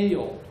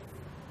 8-day-old.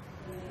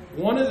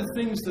 One of the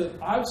things that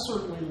I've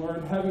certainly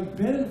learned, having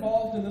been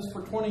involved in this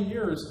for 20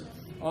 years,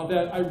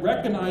 that I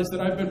recognize that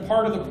I've been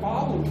part of the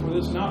problem for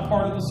this, not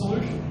part of the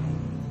solution.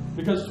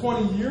 Because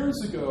 20 years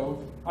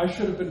ago, I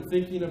should have been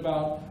thinking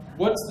about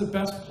what's the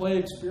best play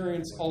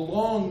experience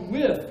along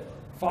with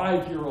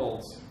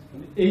 5-year-olds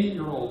and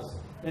 8-year-olds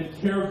and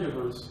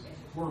caregivers,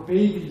 where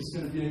babies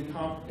going to be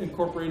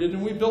incorporated.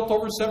 And we built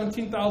over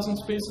 17,000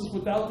 spaces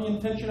without the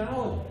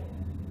intentionality.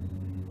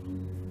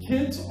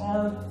 Kids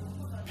aren't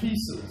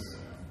pieces.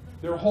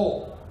 They're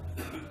whole.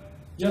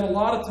 Yet a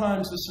lot of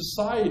times as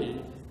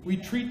society, we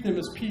treat them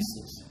as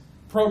pieces,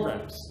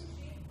 programs.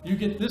 You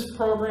get this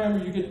program,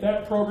 or you get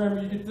that program,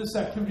 or you get this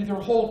activity. They're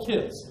whole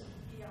kids.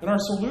 And our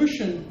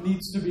solution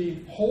needs to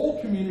be whole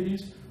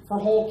communities for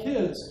whole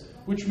kids,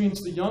 which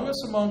means the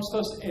youngest amongst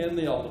us and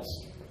the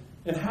eldest.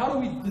 And how do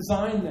we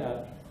design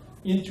that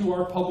into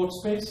our public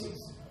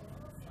spaces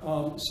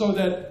so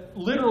that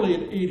literally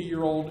an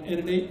 80-year-old and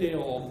an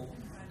 8-day-old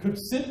could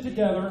sit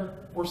together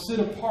or sit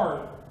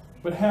apart,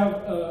 but have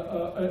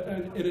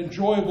an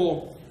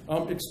enjoyable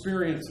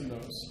experience in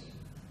those.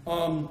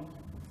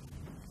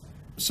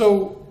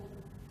 So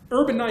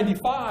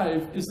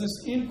Urban95 is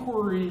this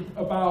inquiry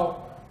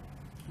about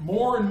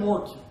more and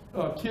more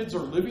kids are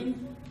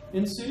living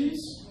in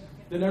cities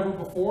than ever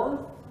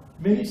before.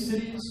 Many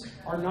cities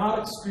are not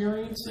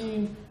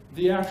experiencing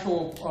the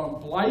actual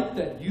blight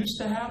that used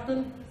to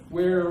happen,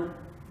 where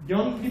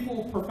young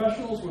people,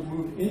 professionals, would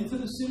move into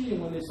the city,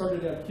 and when they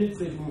started to have kids,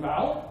 they'd move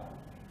out.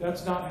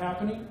 That's not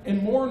happening.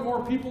 And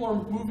more people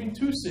are moving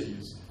to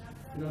cities.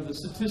 You know, the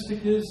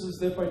statistic is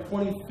that by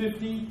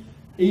 2050,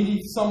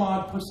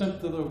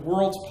 80-some-odd% of the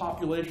world's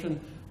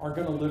population are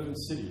going to live in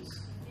cities.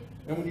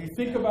 And when you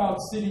think about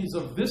cities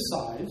of this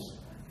size,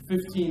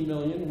 15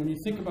 million, when you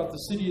think about the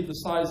city of the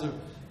size of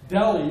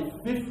Delhi,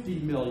 50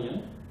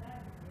 million,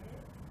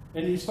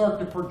 and you start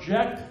to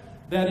project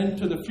that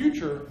into the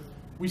future,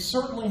 we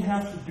certainly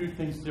have to do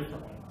things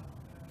differently.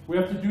 We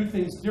have to do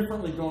things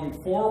differently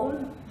going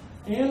forward,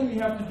 and we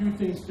have to do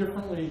things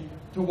differently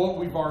to what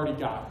we've already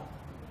got.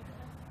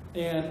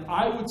 And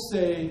I would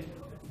say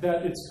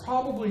that it's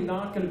probably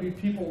not going to be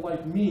people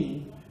like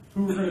me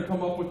who are going to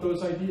come up with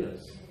those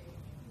ideas.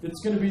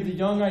 It's going to be the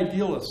young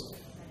idealist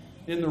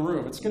in the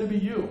room. It's going to be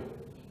you.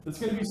 It's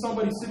going to be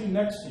somebody sitting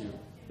next to you.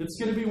 It's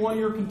going to be one of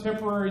your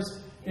contemporaries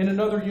in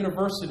another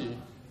university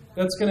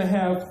that's going to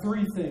have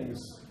 3 things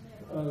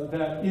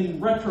that,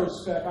 in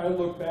retrospect, I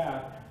look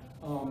back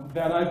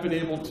that I've been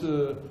able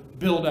to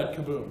build at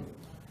KaBOOM.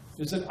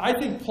 Is that I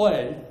think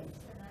play,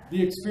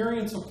 the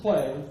experience of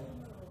play,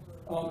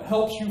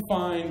 helps you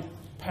find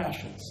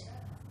passions.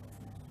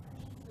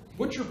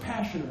 What you're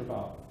passionate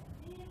about.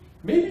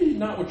 Maybe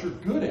not what you're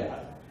good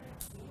at,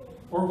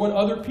 or what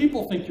other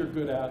people think you're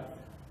good at,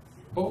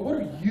 but what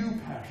are you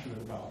passionate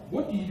about?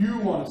 What do you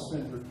want to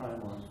spend your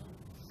time on?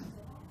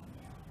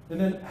 And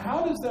then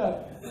how does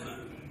that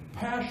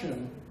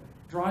passion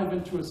drive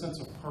into a sense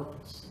of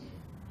purpose?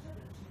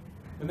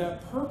 And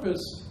that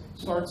purpose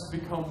starts to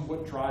become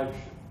what drives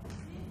you.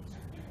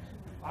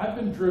 I've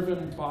been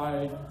driven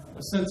by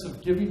a sense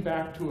of giving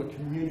back to a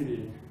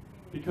community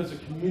because a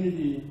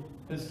community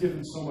has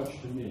given so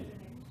much to me.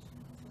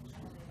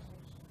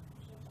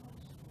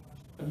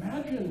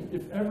 Imagine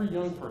if every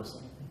young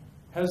person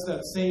has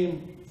that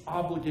same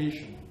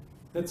obligation,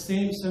 that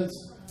same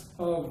sense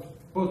of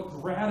both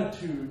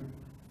gratitude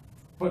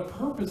but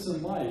purpose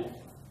in life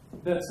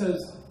that says,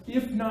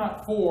 if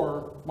not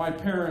for my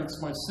parents,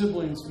 my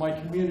siblings, my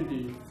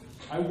community,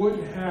 I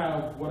wouldn't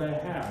have what I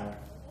have.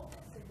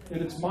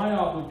 And it's my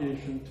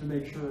obligation to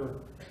make sure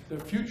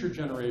that future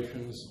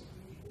generations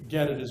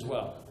get it as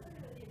well.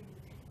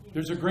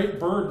 There's a great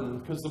burden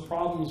because the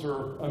problems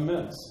are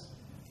immense.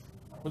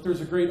 But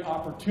there's a great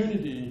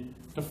opportunity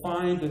to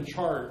find and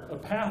chart a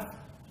path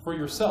for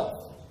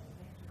yourself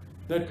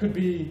that could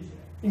be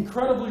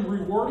incredibly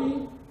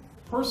rewarding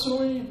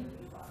personally,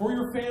 for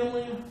your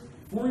family,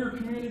 for your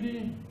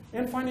community,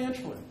 and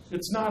financially.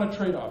 It's not a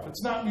trade-off.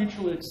 It's not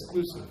mutually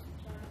exclusive.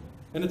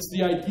 And it's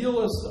the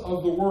idealists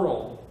of the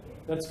world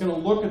that's going to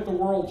look at the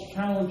world's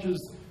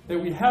challenges that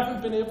we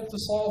haven't been able to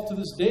solve to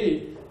this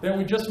date, that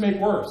we just make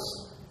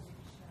worse.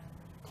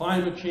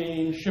 Climate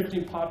change,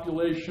 shifting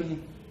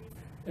population,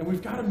 and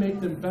we've got to make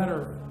them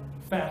better,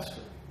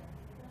 faster,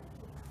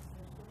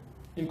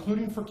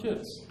 including for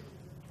kids.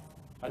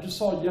 I just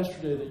saw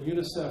yesterday that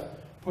UNICEF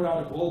put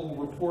out a global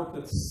report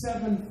that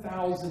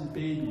 7,000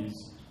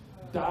 babies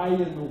die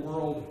in the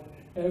world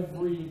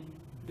every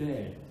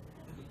day.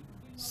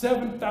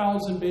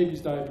 7,000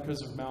 babies die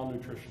because of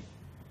malnutrition.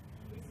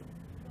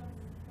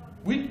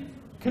 We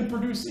can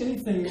produce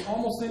anything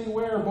almost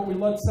anywhere, but we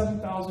let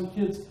 7,000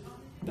 kids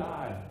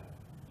die.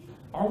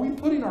 Are we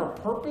putting our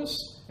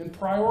purpose in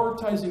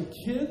prioritizing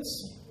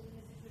kids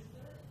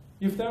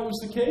if that was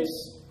the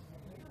case?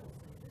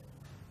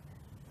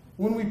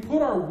 When we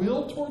put our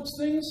will towards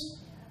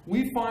things,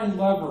 we find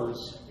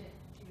levers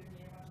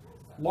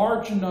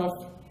large enough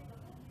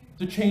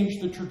to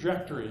change the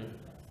trajectory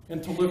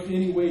and to lift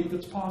any weight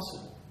that's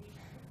possible.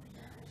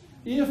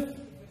 If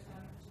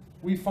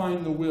we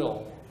find the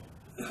will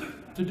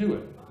to do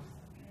it.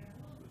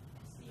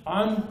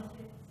 I'm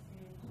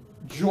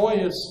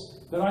joyous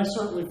that I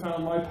certainly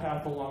found my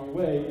path along the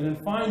way, and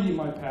in finding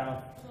my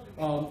path,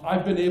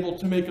 I've been able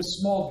to make a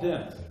small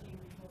dent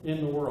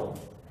in the world.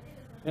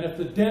 And if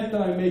the dent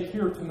that I make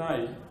here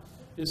tonight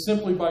is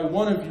simply by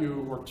one of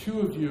you or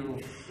two of you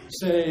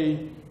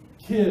say,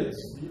 kids,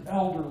 the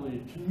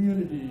elderly,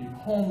 community,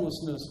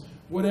 homelessness,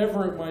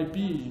 whatever it might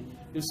be,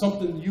 is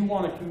something you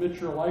want to commit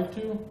your life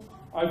to,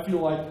 I feel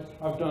like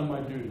I've done my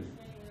duty.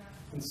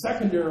 And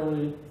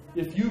secondarily,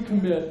 if you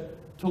commit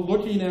to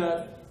looking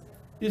at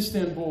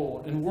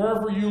Istanbul and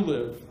wherever you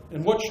live,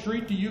 and what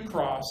street do you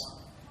cross,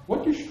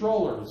 what do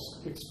strollers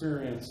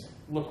experience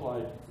look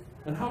like,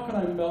 and how can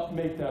I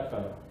make that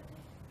better?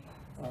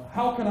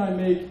 How can I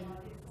make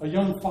a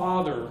young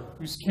father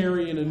who's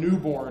carrying a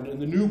newborn,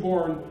 and the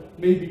newborn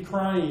may be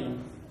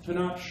crying, to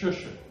not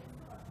shush it,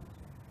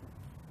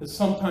 as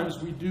sometimes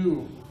we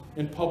do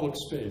in public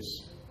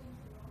space?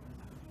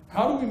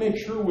 How do we make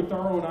sure with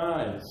our own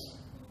eyes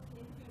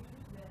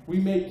we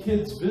make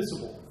kids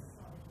visible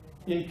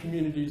in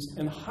communities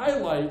and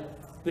highlight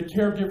the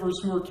caregivers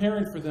who are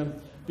caring for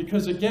them?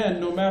 Because again,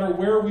 no matter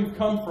where we've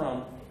come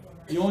from,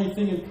 the only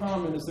thing in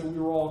common is that we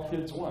were all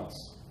kids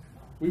once.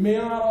 We may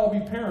not all be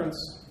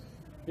parents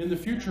in the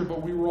future,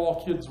 but we were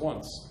all kids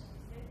once.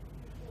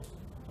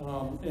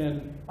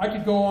 And I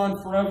could go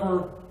on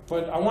forever,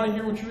 but I want to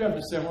hear what you have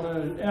to say. I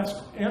want to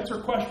answer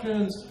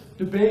questions,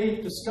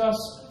 debate, discuss.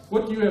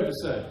 What do you have to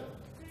say?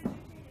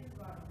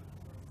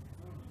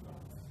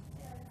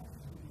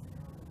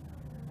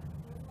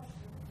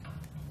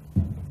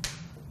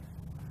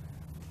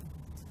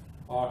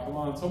 Oh, come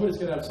on. Somebody's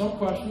going to have some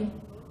question.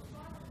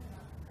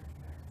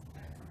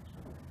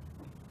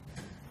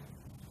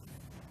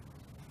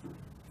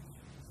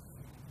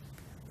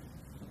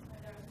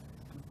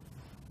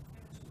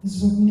 This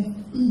is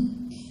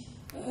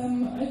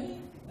I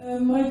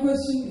think my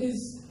question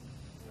is,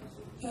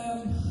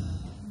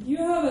 you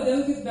have a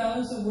delicate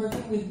balance of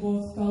working with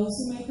both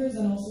policymakers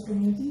and also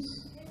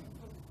communities.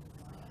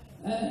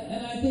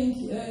 And I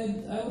think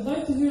I would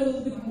like to hear a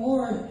little bit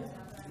more.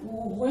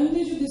 When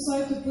did you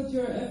decide to put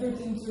your effort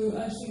into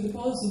actually the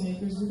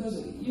policymakers?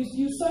 Because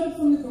you started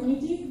from the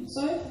community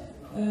side,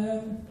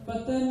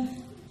 but then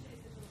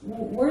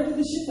where did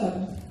the shift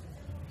happen?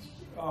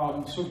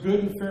 So good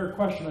and fair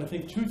question. I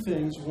think two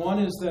things. One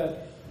is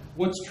that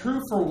what's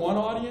true for one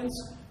audience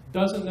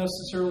doesn't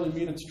necessarily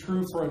mean it's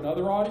true for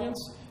another audience.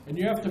 And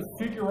you have to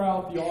figure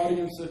out the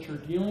audience that you're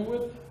dealing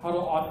with, how to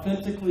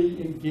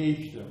authentically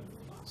engage them.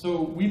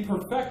 So we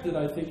perfected,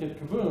 I think, at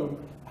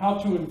KaBOOM, how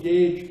to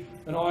engage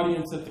an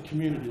audience at the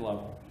community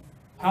level.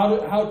 How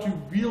to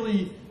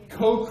really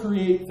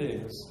co-create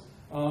things.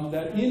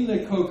 That in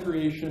the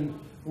co-creation,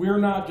 we're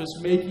not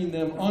just making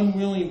them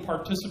unwilling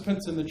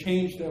participants in the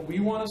change that we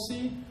want to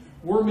see.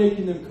 We're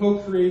making them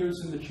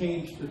co-creators in the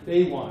change that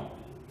they want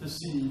to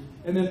see,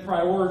 and then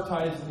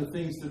prioritizing the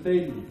things that they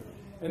need.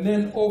 And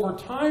then over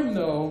time,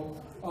 though,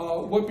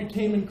 what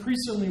became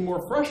increasingly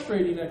more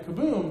frustrating at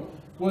KaBOOM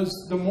was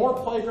the more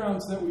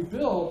playgrounds that we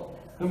built,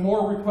 the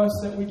more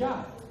requests that we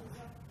got.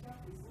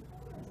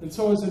 And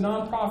so as a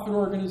nonprofit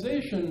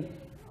organization,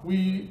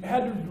 we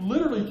had to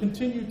literally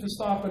continue to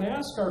stop and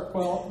ask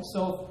ourselves,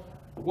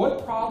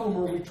 what problem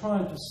are we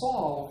trying to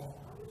solve?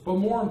 But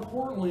more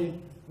importantly,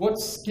 what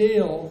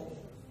scale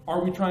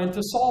are we trying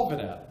to solve it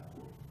at?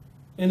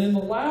 And in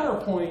the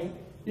latter point,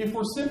 if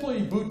we're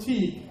simply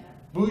boutique,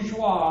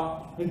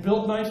 bourgeois, and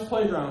build nice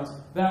playgrounds,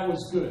 that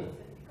was good.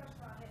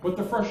 But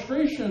the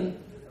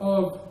frustration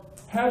of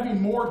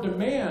having more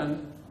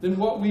demand than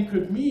what we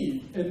could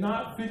meet and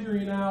not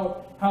figuring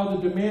out how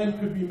the demand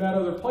could be met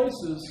other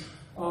places,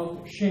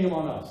 shame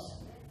on us.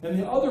 And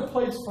the other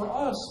place for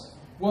us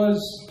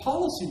was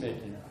policy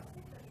making.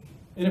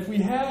 And if we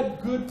had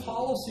good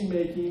policy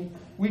making,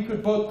 we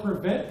could both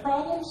prevent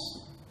problems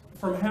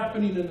from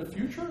happening in the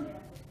future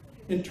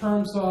in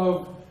terms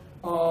of,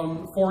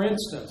 for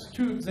instance,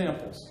 two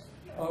examples.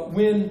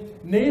 When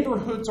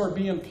neighborhoods are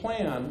being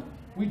planned,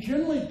 we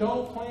generally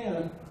don't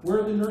plan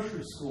where the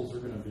nursery schools are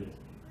going to be.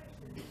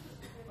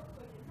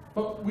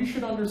 But we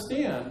should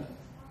understand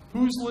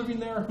who's living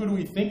there, who do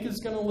we think is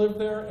going to live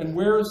there, and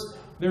where is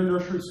their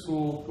nursery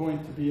school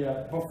going to be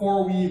at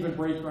before we even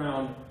break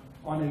ground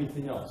on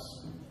anything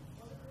else.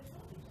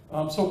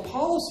 So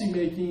policy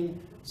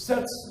making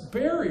sets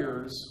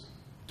barriers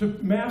to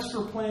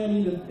master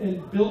planning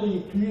and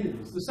building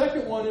communities. The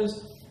second one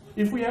is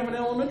if we have an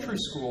elementary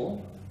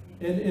school,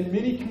 and in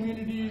many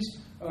communities,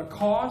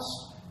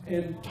 costs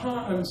and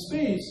time and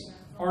space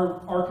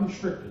are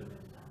constricted.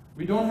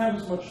 We don't have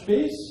as much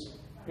space,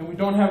 and we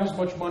don't have as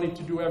much money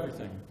to do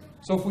everything.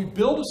 So if we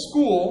build a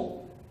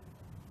school,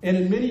 and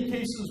in many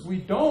cases we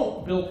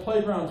don't build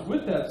playgrounds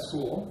with that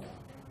school,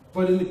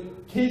 but in the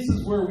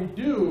cases where we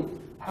do,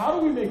 how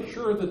do we make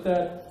sure that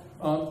that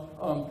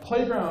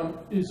playground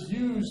is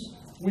used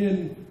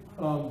when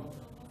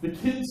the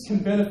kids can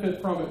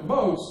benefit from it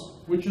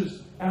most, which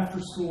is after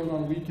school and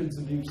on weekends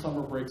and during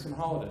summer breaks and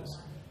holidays?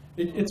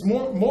 It's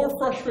more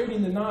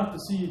frustrating than not to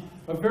see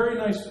a very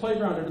nice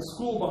playground at a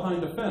school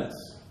behind a fence,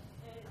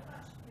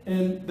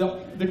 and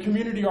the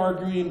community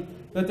arguing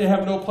that they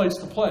have no place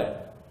to play.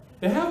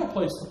 They have a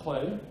place to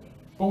play,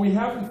 but we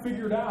haven't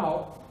figured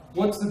out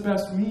what's the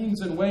best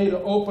means and way to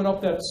open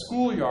up that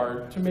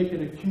schoolyard to make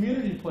it a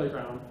community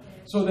playground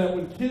so that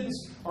when kids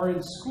are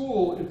in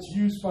school, it's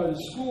used by the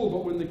school,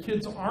 but when the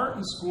kids aren't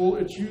in school,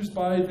 it's used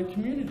by the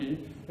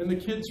community and the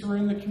kids who are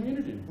in the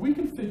community. We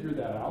can figure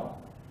that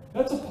out.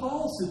 That's a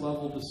policy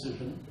level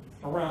decision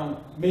around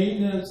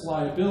maintenance,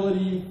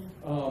 liability,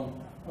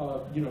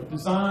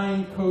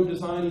 design,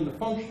 co-designing the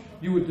function.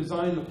 You would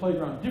design the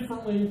playground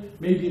differently.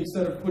 Maybe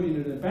instead of putting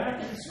it in the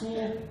back of the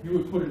school, you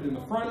would put it in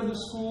the front of the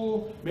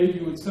school. Maybe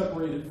you would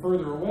separate it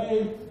further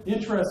away.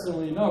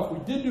 Interestingly enough, we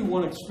did do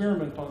one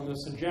experiment on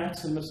this in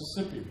Jackson,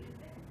 Mississippi.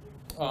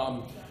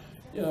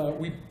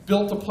 We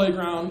built a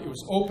playground. It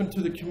was open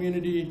to the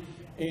community,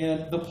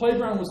 and the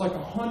playground was like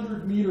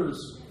 100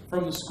 meters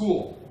from the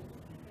school.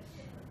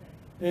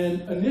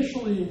 And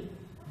initially,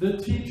 the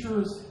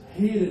teachers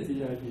hated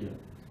the idea.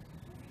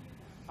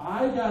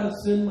 I got to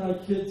send my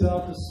kids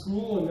out to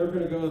school, and they're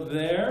going to go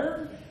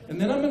there, and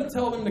then I'm going to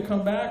tell them to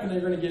come back, and they're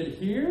going to get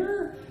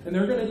here, and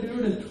they're going to do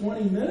it in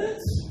 20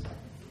 minutes?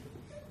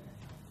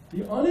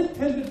 The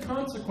unintended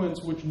consequence,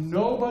 which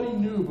nobody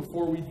knew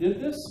before we did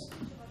this,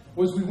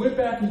 was we went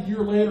back a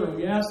year later, and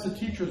we asked the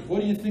teachers, what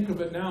do you think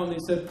of it now? And they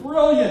said,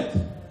 brilliant!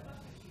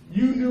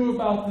 You knew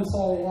about this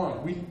all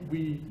along.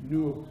 We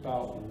knew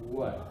about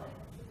what?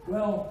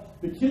 Well,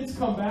 the kids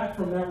come back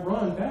from that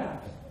run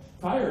back,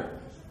 tired.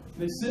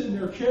 They sit in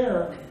their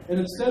chair, and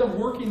instead of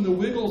working the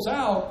wiggles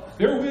out,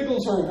 their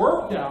wiggles are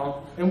worked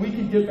out, and we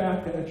can get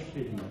back to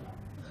educating them.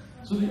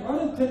 So the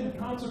unintended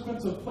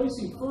consequence of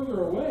placing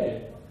further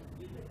away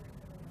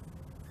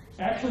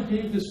actually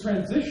gave this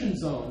transition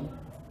zone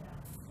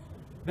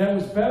that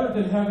was better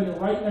than having it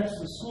right next to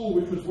the school,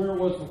 which was where it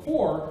was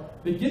before.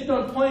 They get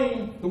done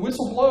playing, the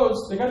whistle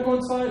blows, they got to go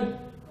inside,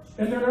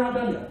 and they're not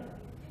done yet.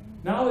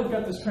 Now they've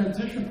got this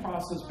transition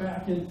process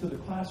back into the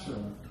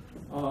classroom,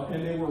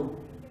 and they were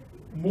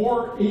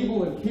more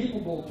able and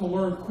capable to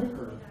learn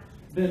quicker.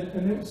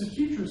 And it was the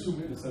teachers who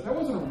witnessed that. That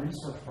wasn't a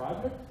research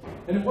project,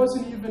 and it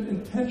wasn't even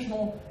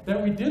intentional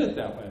that we did it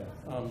that way,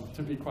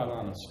 to be quite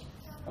honest.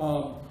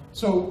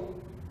 So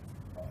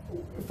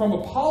from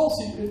a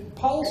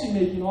policy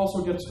making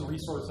also gets to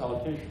resource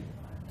allocation.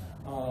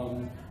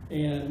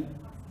 And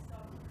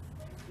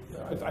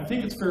I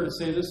think it's fair to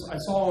say this. I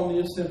saw on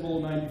the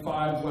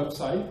Istanbul95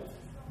 website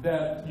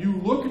that you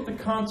look at the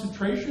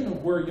concentration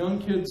of where young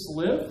kids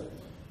live,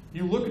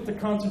 you look at the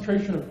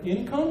concentration of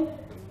income.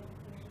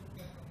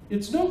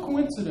 It's no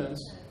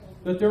coincidence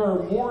that there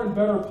are more and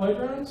better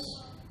playgrounds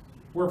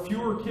where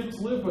fewer kids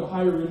live but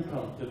higher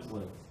income kids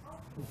live,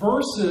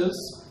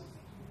 versus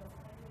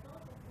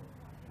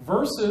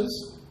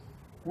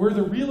where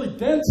the really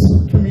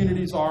dense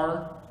communities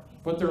are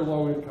but they're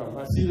low income.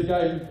 I see the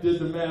guy who did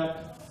the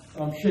map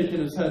shaking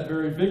his head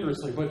very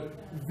vigorously, but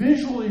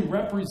visually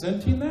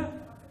representing that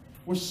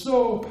was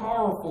so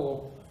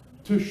powerful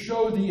to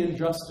show the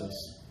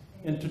injustice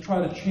and to try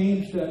to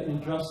change that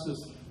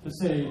injustice to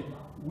say,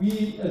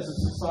 we as a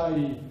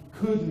society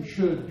could and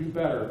should do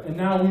better. And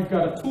now we've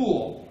got a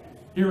tool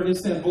here in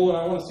Istanbul, and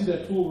I want to see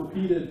that tool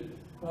repeated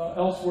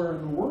elsewhere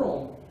in the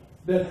world,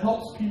 that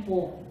helps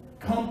people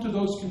come to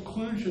those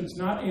conclusions,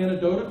 not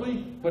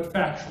anecdotally, but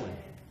factually.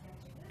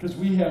 Because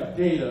we have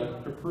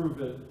data to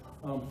prove it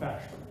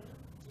factually.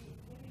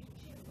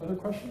 Other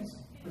questions?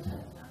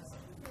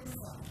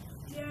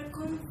 We are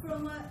coming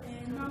from a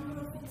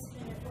non-profit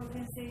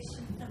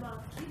organization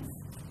about kids,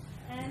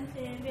 and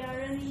we are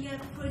running a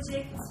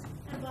project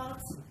about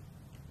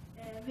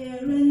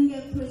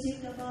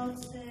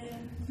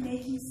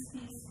making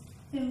space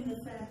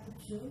family-friendly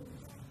too.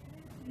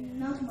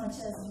 Not much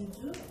as we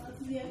do, but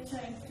we are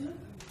trying to.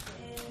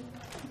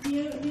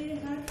 We are very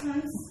hard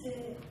times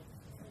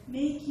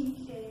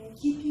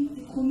keeping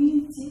the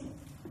community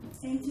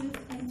and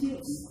to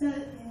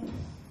start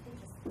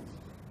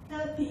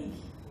helping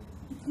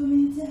the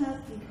community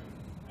helping.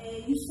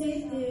 You say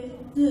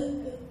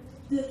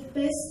the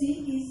best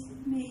thing is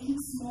making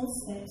small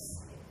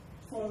steps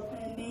for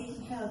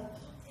making help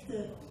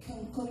the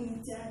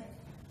community.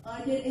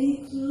 Are there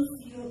any clues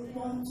you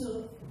want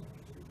to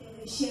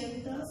share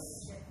with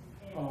us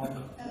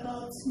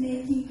about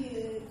making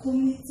a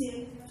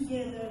community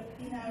together,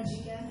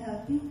 energy and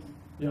helping?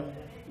 Yeah.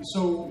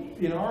 So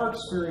in our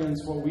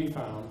experience, what we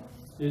found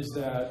is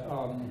that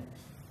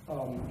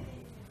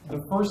the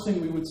first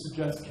thing we would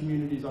suggest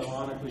communities,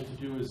 ironically, to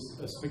do is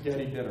a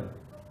spaghetti dinner.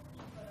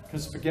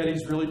 Because spaghetti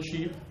is really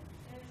cheap.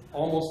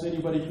 Almost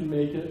anybody can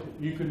make it.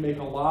 You can make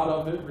a lot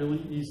of it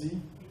really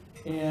easy.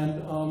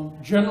 And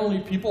generally,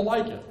 people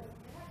like it.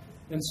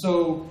 And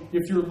so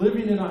if you're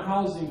living in a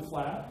housing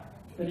flat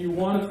and you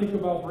want to think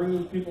about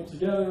bringing people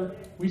together,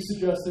 we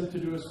suggest them to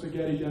do a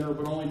spaghetti dinner,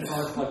 but only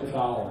charge like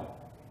 $1.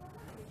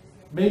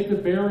 Make the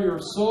barrier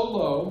so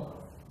low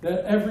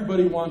that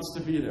everybody wants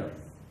to be there.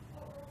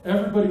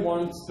 Everybody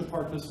wants to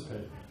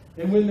participate.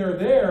 And when they're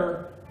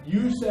there,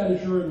 use that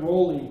as your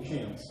enrolling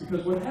chance.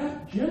 Because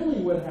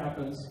generally what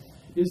happens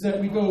is that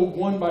we go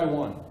one by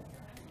one.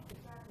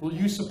 Will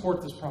you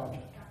support this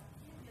project?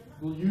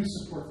 Will you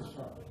support this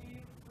project?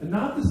 And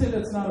not to say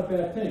that's not a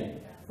bad thing,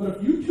 but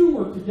if you two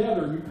work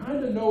together, you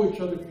kind of know each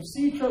other, if you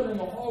see each other in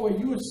the hallway,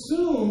 you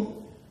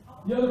assume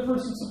the other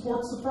person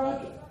supports the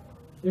project.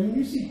 And when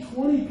you see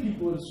 20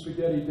 people at a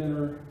spaghetti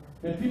dinner,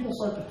 and people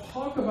start to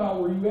talk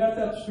about where you at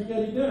that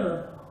spaghetti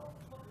dinner,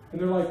 and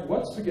they're like,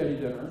 what spaghetti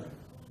dinner?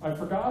 I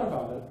forgot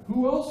about it.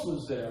 Who else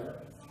was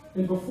there?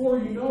 And before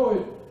you know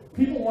it,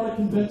 people want to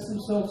convince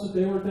themselves that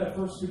they were at that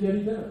first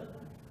spaghetti dinner.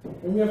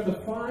 And we have to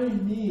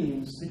find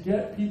means to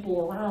get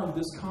people around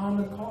this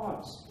common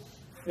cause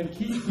and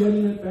keep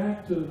getting it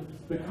back to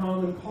the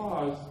common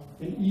cause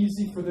and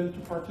easy for them to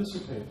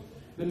participate.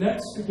 The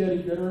next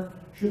spaghetti dinner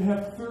should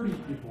have 30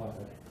 people at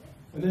it,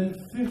 and then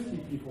 50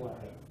 people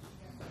at it.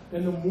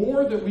 And the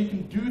more that we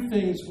can do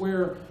things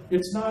where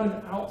it's not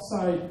an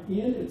outside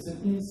in, it's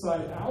an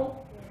inside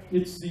out,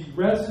 it's the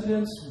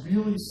residents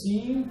really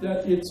seeing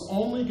that it's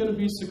only going to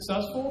be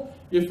successful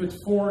if it's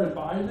for and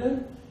by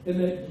them, and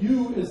that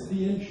you as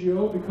the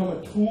NGO become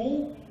a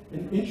tool,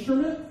 an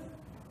instrument,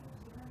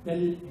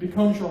 and it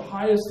becomes your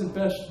highest and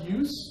best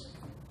use,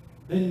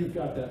 then you've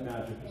got that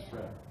magic to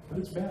spread. But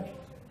it's magic.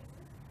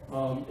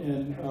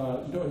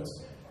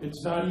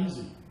 It's not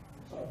easy.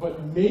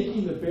 But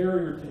making the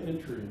barrier to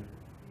entry,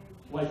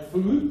 like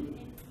food,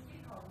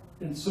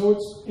 and so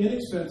it's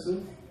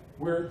inexpensive,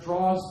 where it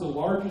draws the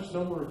largest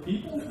number of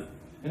people,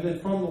 and then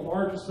from the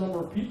largest number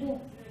of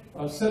people,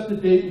 set the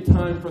date and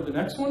time for the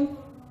next one,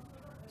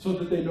 so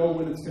that they know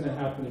when it's going to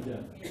happen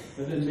again.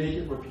 And then make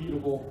it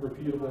repeatable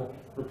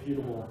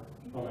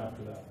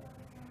after that.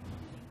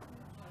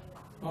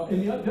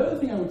 And the other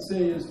thing I would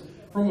say is,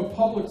 from a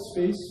public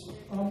space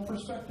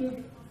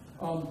perspective,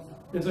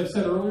 as I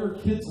said earlier,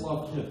 kids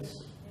love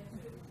kids.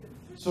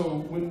 So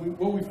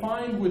what we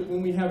find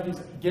when we have these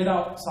get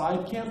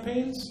outside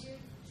campaigns,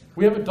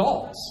 we have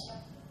adults,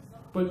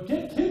 but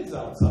get kids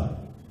outside.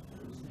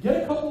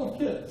 Get a couple of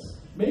kids.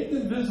 Make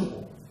them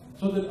visible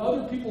so that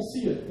other people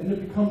see it, and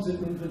it becomes an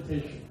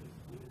invitation.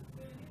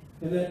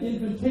 And that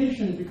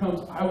invitation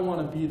becomes, I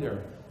want to be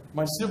there.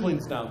 My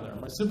siblings down there.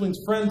 My siblings'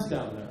 friends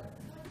down there.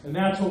 And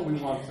that's what we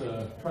want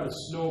to try to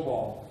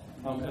snowball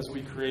as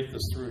we create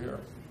this through here.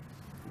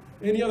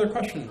 Any other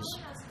questions?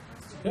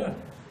 Yeah.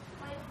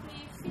 Like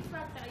the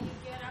feedback that you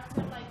get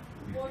after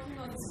working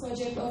on this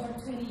project over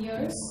 20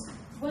 years,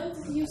 when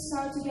did you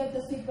start to get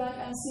the feedback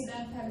and see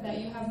the impact that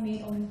you have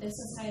made on the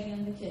society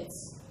and the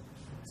kids?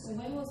 So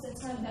when was the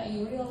time that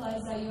you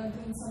realized that you are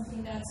doing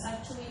something that's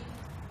actually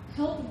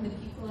helping the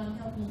people and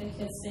helping the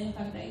kids, the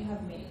impact that you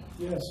have made?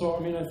 Yeah, so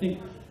I think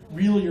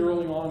really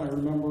early on, I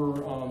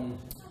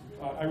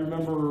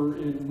remember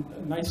in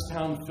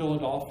Nicetown,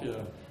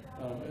 Philadelphia,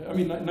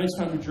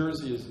 Nicetown, New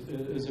Jersey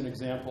is an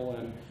example,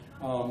 and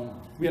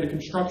we had a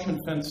construction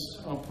fence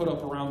put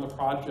up around the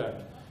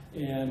project,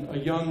 and a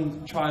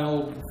young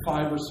child,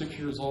 5 or 6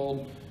 years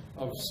old,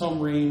 of some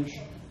range,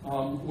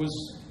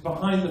 was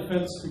behind the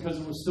fence because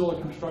it was still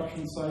a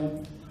construction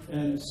site,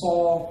 and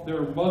saw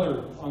their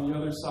mother on the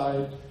other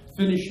side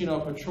finishing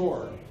up a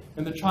chore.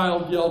 And the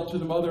child yelled to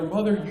the mother,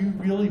 "Mother, you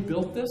really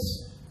built this?"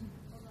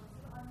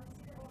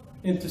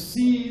 And to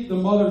see the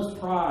mother's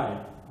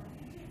pride,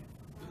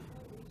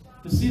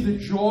 to see the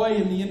joy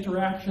in the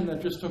interaction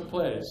that just took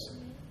place,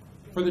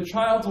 for the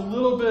child's a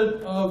little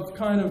bit of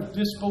kind of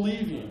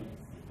disbelieving,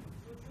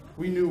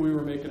 we knew we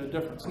were making a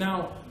difference.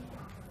 Now,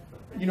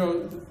 in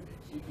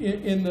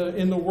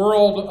the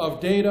world of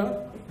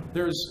data,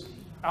 there's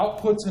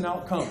outputs and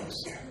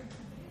outcomes.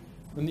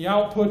 And the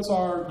outputs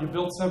are, you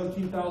built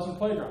 17,000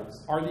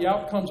 playgrounds. Are the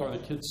outcomes, are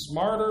the kids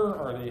smarter?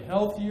 Are they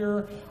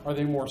healthier? Are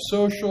they more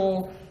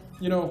social?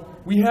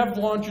 We have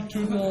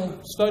longitudinal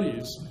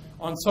studies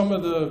on some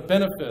of the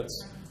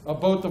benefits of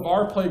both of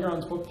our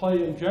playgrounds, but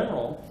play in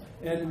general.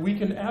 And we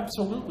can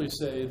absolutely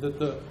say that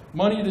the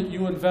money that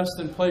you invest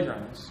in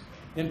playgrounds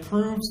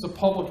improves the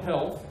public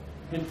health,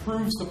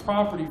 improves the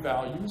property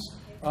values,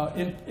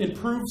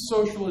 improves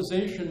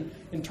socialization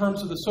in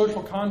terms of the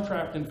social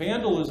contract, and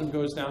vandalism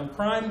goes down,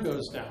 crime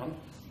goes down,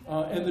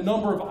 and the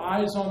number of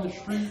eyes on the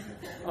street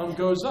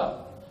goes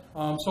up.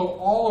 So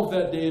all of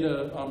that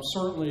data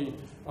certainly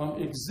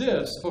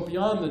exists, but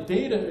beyond the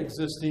data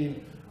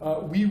existing,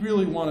 we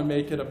really want to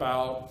make it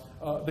about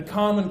the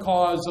common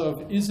cause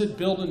of, is it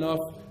big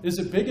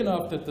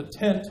enough that the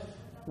tent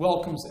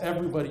welcomes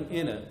everybody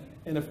in it?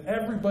 And if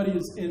everybody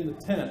is in the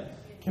tent,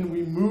 can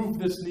we move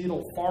this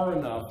needle far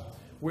enough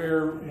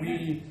where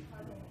we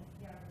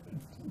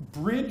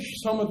bridge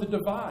some of the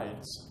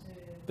divides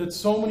that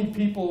so many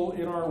people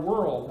in our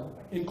world,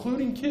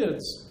 including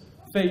kids,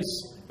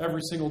 face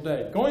every single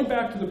day? Going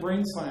back to the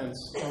brain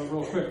science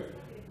real quick,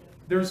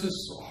 there's this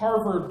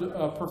Harvard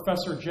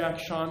professor, Jack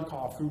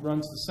Shonkoff, who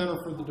runs the Center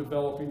for the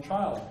Developing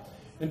Child.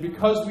 And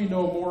because we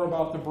know more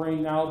about the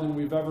brain now than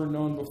we've ever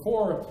known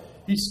before,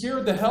 he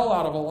scared the hell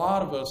out of a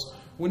lot of us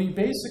when he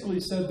basically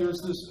said there's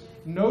this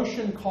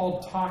notion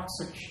called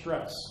toxic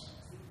stress.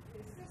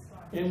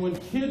 And when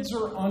kids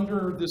are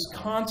under this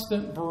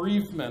constant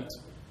bereavement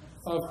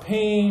of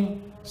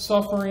pain,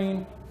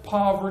 suffering,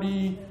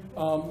 poverty,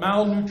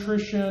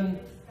 malnutrition,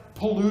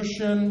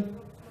 pollution,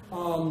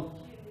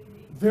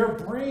 their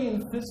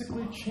brain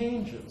physically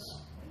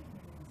changes.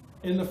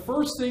 And the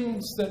first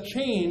things that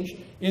change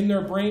in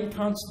their brain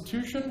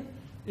constitution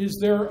is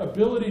their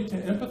ability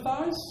to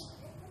empathize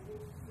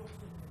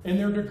and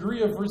their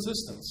degree of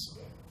resistance.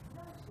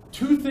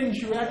 Two things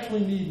you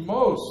actually need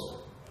most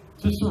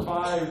to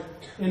survive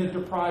in a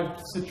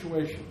deprived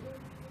situation.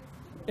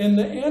 And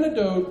the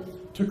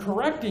antidote to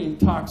correcting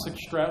toxic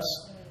stress,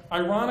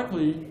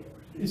 ironically,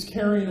 is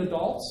caring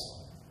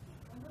adults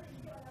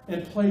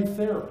and play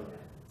therapy.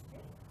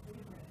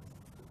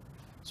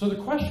 So the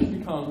question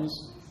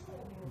becomes,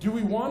 do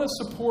we want to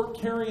support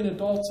caring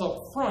adults up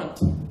front,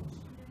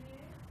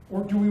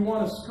 or do we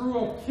want to screw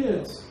up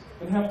kids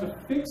and have to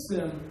fix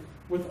them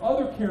with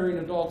other caring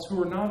adults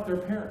who are not their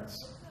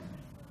parents,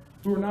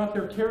 who are not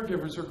their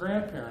caregivers or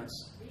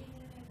grandparents?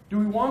 Do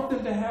we want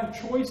them to have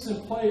choice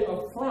and play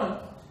up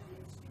front,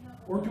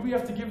 or do we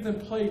have to give them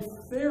play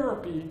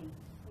therapy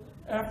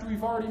after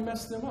we've already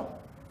messed them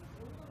up?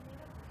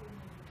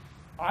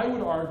 I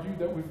would argue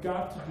that we've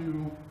got to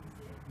do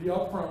the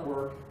upfront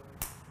work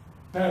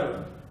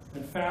better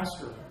and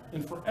faster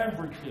and for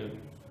every kid,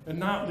 and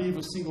not leave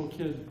a single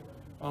kid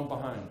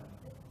behind.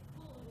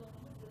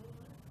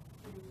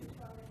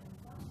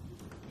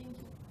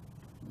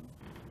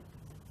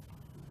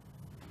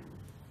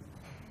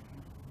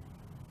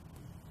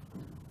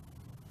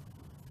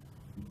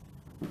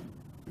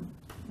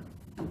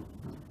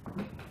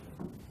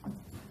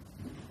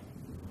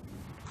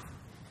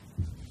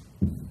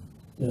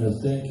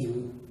 Thank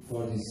you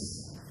for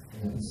this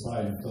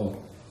inspiring talk.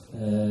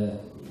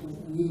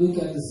 We look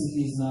at the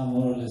cities now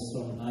more or less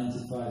from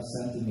 95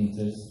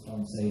 centimeters,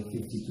 from say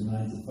 50 to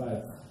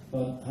 95,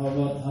 but how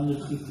about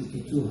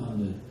 150 to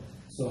 200?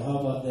 So how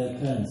about their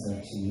parents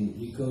actually?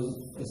 Because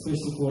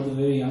especially for the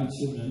very young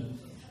children,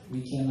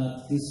 we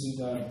cannot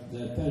disregard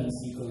their parents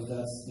because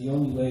that's the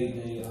only way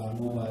they are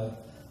mobile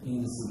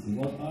in the city.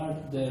 What are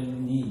their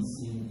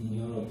needs in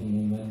your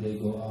opinion when they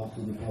go out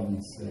to the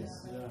public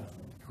space? Yeah,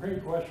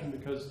 great question,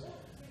 because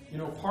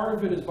part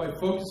of it is by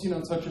focusing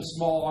on such a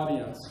small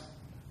audience,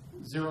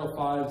 0 to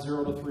 5,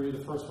 0 to 3,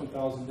 the first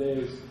 1,000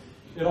 days,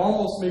 it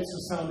almost makes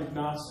us sound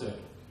agnostic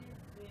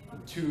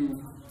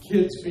to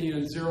kids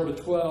being 0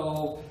 to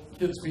 12,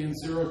 kids being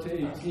 0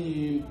 to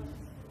 18,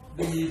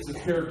 the needs of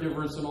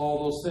caregivers and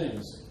all those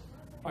things.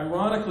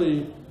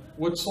 Ironically,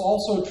 what's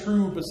also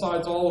true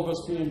besides all of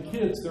us being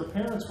kids, their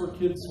parents were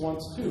kids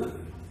once too.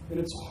 And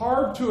it's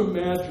hard to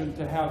imagine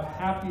to have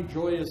happy,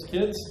 joyous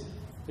kids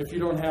if you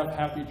don't have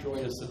happy,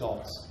 joyous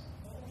adults.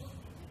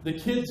 The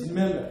kids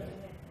mimic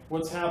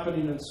what's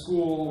happening in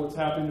school, what's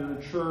happening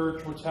in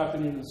church, what's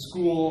happening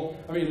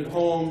at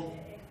home.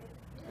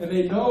 And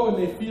they know and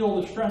they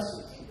feel the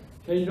stresses.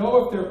 They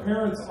know if their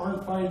parents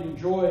aren't finding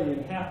joy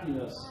and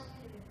happiness.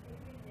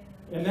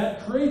 And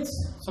that creates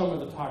some of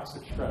the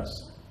toxic stress.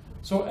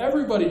 So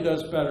everybody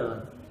does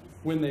better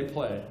when they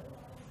play.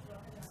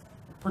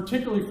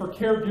 Particularly for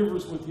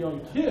caregivers with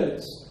young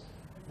kids,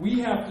 we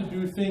have to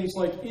do things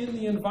like in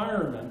the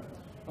environment,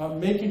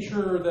 making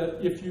sure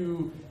that if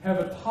you have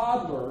a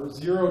toddler,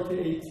 0 to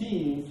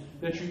 18,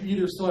 that you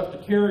either still have to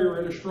carry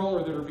or in a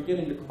stroller that are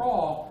beginning to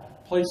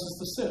crawl, places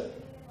to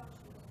sit,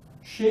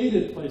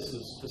 shaded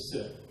places to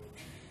sit,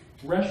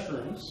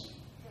 restrooms,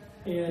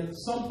 and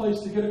some place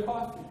to get a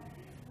coffee.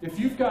 If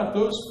you've got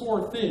those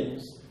 4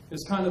 things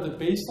as kind of the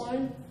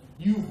baseline,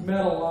 you've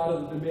met a lot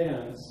of the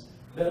demands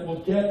that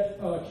will get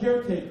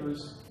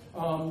caretakers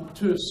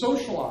to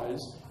socialize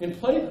in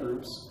play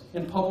groups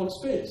in public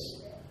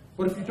space.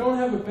 But if you don't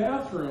have a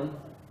bathroom,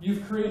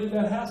 you've created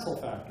that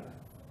hassle factor,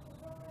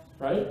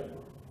 right?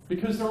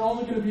 Because they're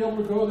only going to be able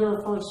to go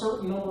there for a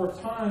certain number of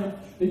time.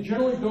 They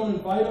generally don't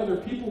invite other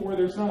people where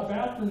there's not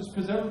bathrooms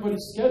because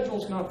everybody's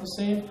schedule is not the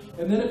same,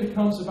 and then it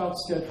becomes about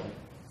scheduling.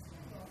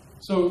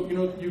 So,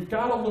 you've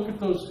got to look at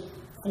those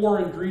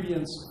 4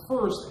 ingredients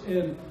first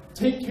and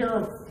take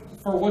care of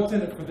for what's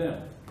in it for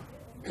them.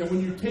 And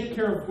when you take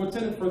care of what's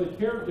in it for the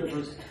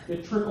caregivers,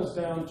 it trickles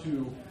down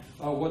to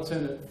what's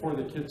in it for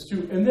the kids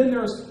too. And then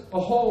there's a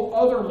whole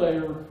other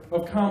layer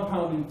of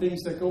compounding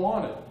things that go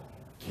on it.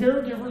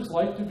 Caregivers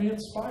like to be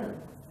inspired.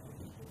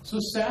 So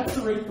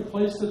saturate the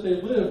place that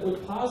they live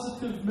with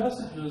positive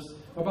messages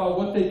about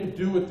what they could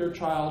do with their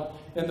child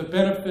and the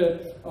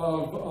benefit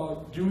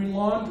of doing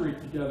laundry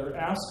together,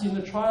 asking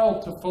the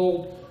child to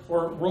fold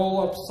or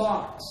roll up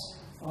socks.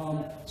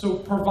 So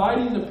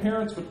providing the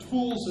parents with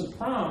tools and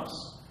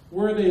prompts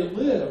where they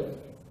live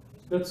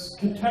that's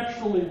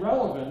contextually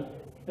relevant,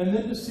 and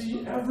then to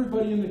see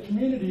everybody in the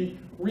community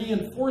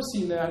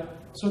reinforcing that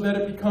so that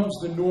it becomes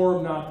the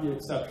norm, not the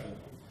exception.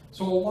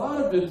 So a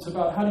lot of it is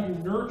about how do you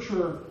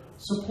nurture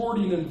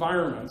supporting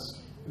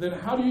environments. Then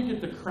how do you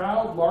get the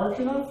crowd large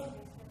enough?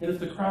 And if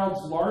the crowd's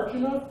large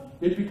enough,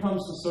 it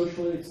becomes the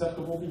socially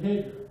acceptable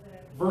behavior.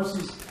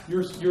 Versus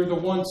you're the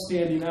one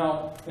standing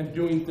out and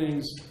doing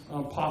things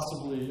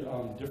possibly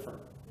different.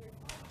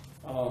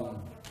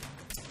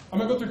 I'm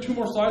going to go through 2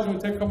 more slides and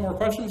we'll take a couple more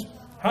questions.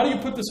 How do you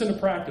put this into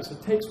practice?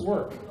 It takes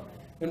work.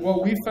 And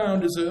what we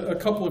found is a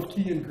couple of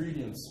key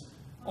ingredients.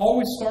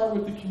 Always start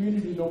with the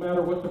community no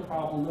matter what the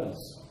problem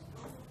is.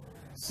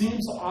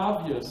 Seems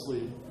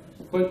obviously,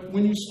 but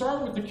when you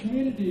start with the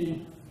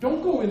community,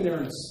 don't go in there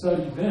and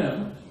study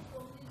them.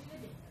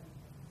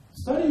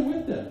 Study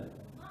with them.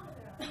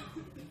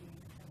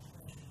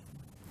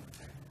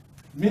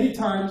 Many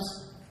times,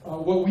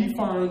 what we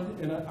find,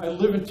 and I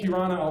live in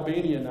Tirana,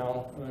 Albania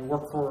now, and I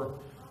work for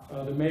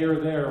the mayor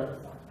there.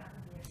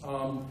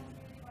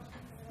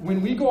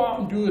 When we go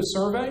out and do a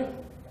survey,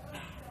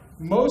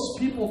 most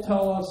people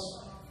tell us,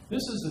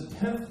 this is the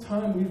 10th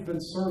time we've been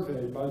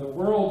surveyed by the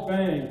World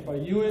Bank, by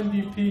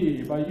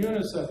UNDP, by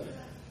UNICEF.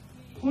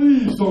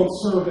 Please don't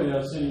survey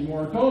us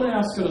anymore. Don't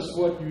ask us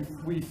what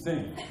we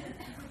think.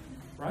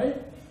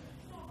 Right?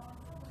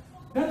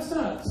 That's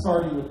not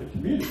starting with the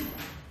community.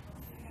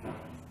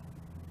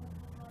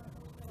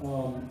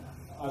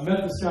 I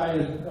met this guy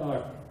in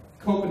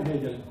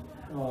Copenhagen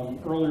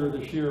earlier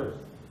this year,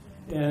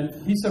 and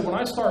he said, when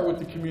I start with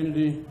the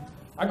community,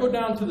 I go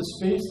down to the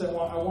space that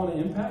I want to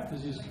impact,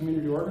 because he's a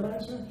community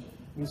organizer, and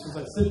he says,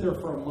 I sit there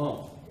for a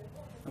month,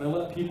 and I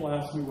let people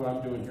ask me what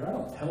I'm doing here. I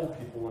don't tell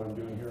people what I'm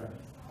doing here.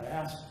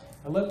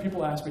 I let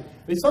people ask me.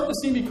 They start to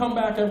see me come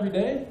back every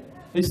day.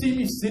 They see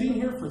me sitting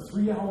here for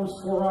 3 hours,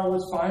 4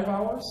 hours, 5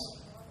 hours.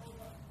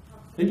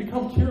 They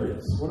become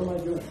curious. What am I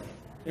doing?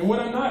 And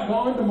when I'm not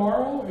gone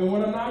tomorrow, and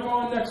when I'm not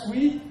gone next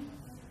week,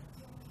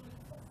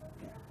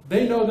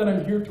 they know that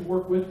I'm here to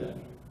work with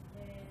them,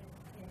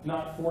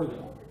 not for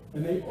them.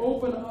 And they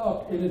open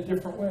up in a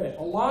different way.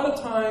 A lot of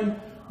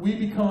time, we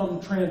become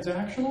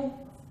transactional,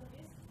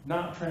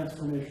 not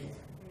transformational.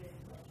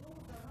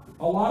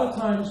 A lot of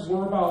times,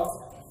 we're about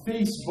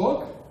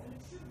Facebook,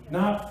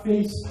 not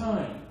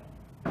FaceTime.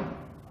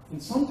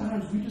 And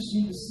sometimes we just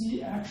need to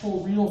see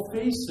actual real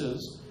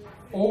faces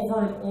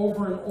over and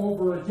over and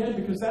over again,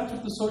 because that's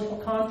what the social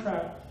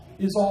contract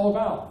is all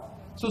about.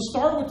 So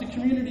start with the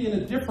community in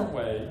a different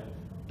way.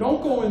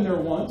 Don't go in there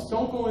once,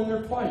 don't go in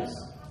there twice.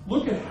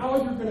 Look at how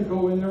you're going to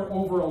go in there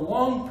over a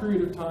long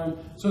period of time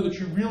so that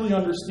you really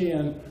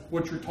understand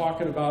what you're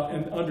talking about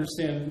and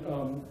understand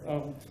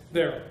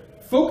there.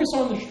 Focus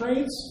on the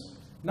strengths,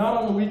 not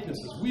on the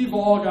weaknesses. We've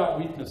all got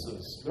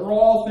weaknesses. They're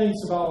all things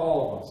about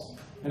all of us.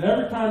 And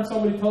every time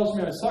somebody tells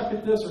me I suck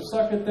at this or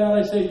suck at that,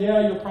 I say,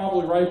 yeah, you're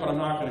probably right, but I'm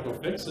not going to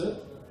go fix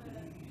it.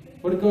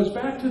 But it goes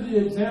back to the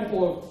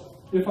example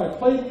of if I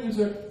play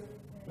music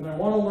and I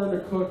want to learn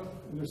to cook,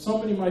 and there's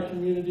somebody in my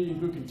community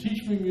who can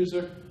teach me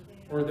music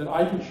or that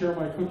I can share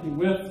my cooking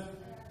with,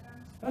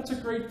 that's a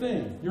great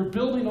thing. You're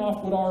building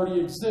off what already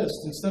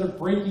exists instead of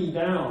breaking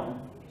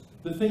down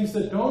the things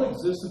that don't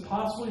exist and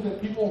possibly that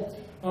people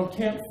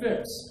can't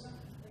fix.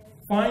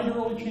 Find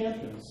early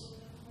champions.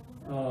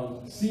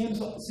 Seems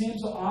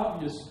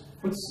obvious,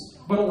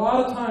 but a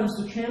lot of times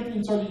the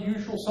champions are the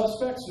usual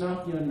suspects,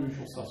 not the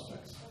unusual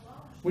suspects.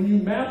 When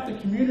you map the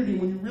community,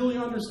 when you really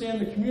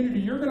understand the community,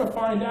 you're going to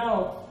find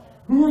out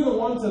who are the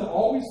ones that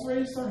always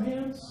raise their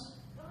hands,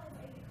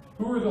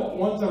 who are the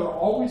ones that are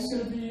always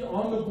going to be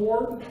on the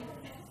board,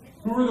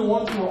 who are the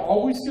ones who are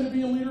always going to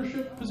be in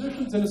leadership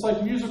positions, and it's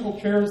like musical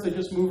chairs, they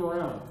just move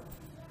around.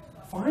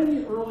 Find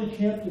the early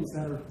champions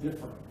that are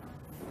different.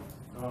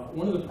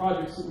 One of the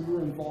projects that we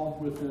were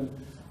involved with in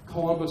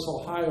Columbus,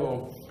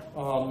 Ohio,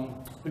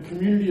 the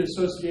community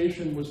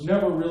association was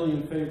never really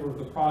in favor of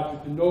the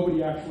project, and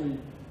nobody actually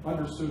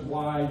understood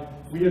why.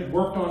 We had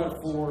worked on it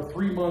for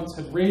 3 months,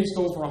 had raised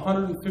over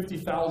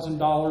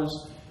 $150,000.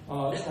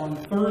 On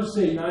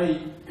Thursday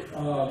night,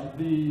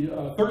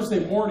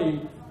 Thursday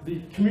morning,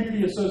 the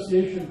community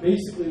association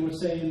basically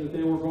was saying that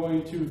they were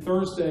going to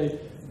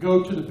Thursday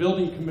go to the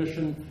building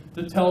commission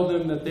to tell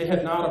them that they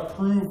had not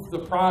approved the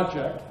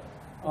project.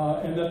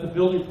 And that the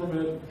building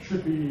permit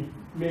should be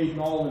made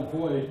null and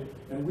void.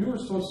 And we were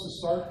supposed to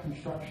start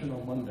construction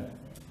on Monday.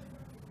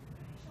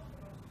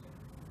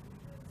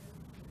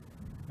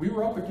 We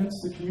were up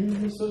against the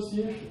community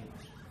association.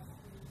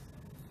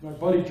 My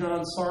buddy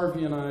John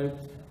Sarvey and I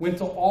went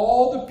to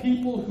all the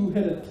people who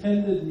had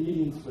attended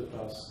meetings with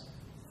us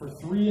for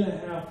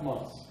 3.5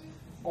 months,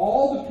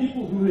 all the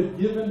people who had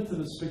given to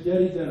the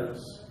spaghetti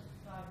dinners,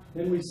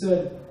 and we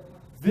said,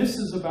 this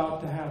is about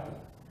to happen.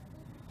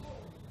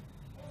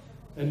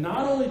 And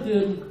not only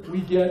did we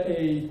get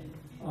a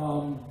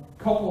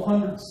couple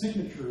hundred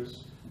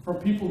signatures from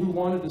people who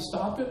wanted to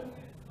stop it,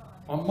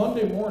 on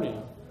Monday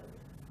morning,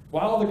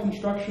 while the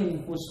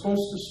construction was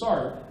supposed to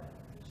start,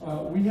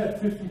 we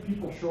had 50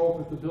 people show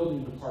up at the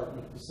building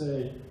department to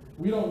say,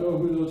 we don't know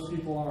who those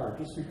people are.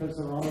 Just because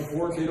they're on the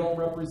board, they don't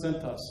represent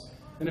us.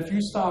 And if you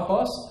stop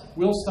us,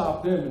 we'll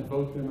stop them and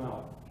vote them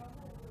out.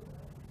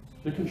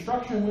 The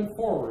construction went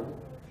forward,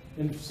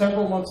 and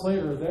several months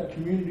later, that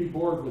community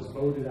board was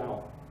voted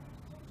out.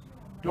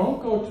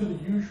 Don't go to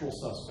the usual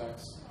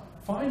suspects.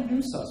 Find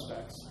new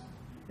suspects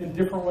in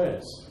different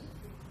ways.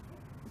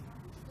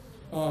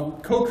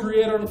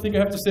 Co-create, I don't think I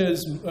have to say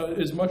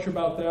as much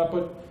about that,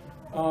 but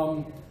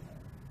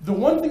the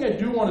one thing I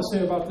do want to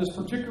say about this,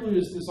 particularly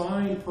as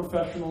design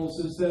professionals,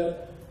 is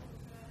that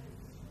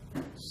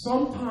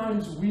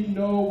sometimes we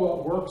know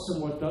what works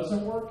and what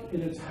doesn't work,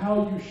 and it's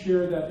how you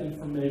share that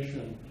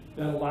information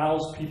that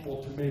allows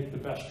people to make the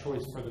best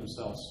choice for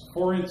themselves.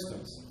 For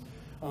instance,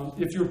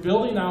 if you're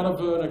building out of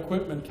an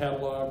equipment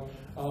catalog,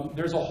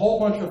 there's a whole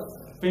bunch of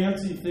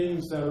fancy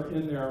things that are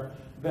in there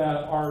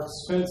that are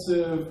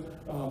expensive,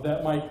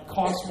 that might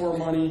cost more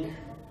money.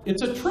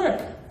 It's a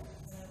trick.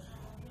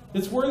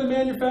 It's where the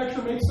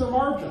manufacturer makes their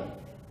margin.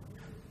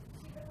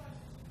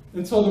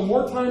 And so the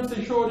more times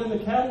they show it in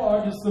the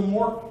catalog, is the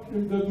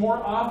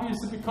more obvious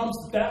it becomes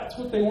that that's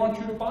what they want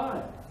you to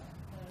buy.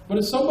 But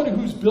as somebody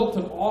who's built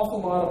an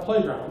awful lot of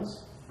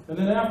playgrounds, and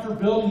then after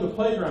building the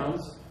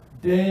playgrounds,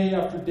 day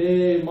after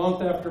day,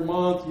 month after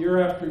month, year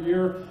after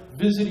year,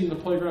 visiting the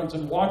playgrounds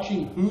and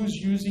watching who's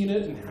using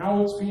it and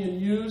how it's being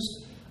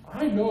used,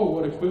 I know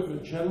what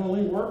equipment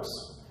generally works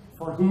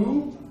for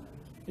who,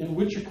 and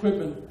which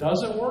equipment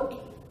doesn't work,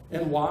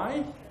 and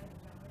why.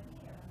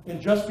 And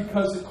just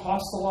because it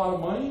costs a lot of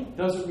money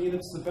doesn't mean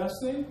it's the best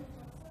thing.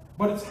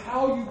 But it's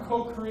how you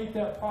co-create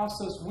that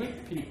process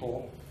with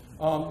people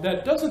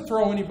that doesn't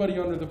throw anybody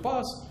under the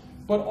bus,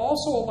 but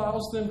also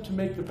allows them to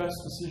make the best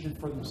decision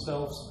for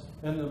themselves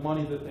and the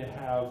money that they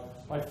have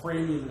by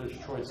framing it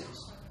as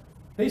choices.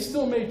 They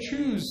still may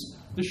choose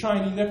the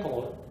shiny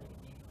nickel,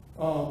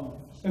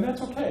 and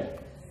that's okay.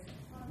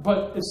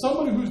 But as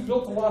somebody who's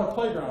built a lot of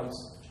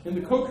playgrounds, in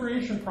the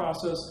co-creation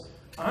process,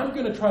 I'm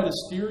going to try to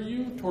steer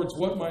you towards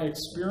what my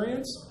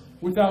experience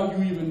without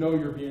you even know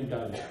you're being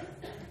guided.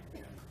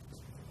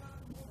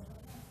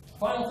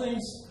 Final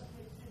things,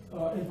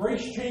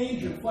 embrace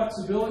change and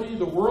flexibility.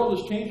 The world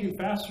is changing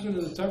faster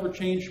than it's ever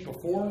changed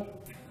before,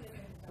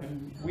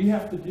 and we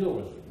have to deal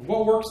with it.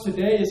 What works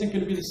today isn't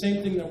going to be the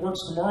same thing that works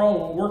tomorrow,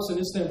 and what works in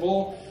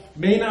Istanbul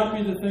may not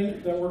be the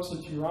thing that works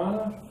in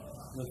Tirana.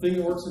 The thing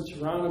that works in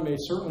Tirana may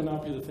certainly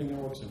not be the thing that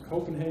works in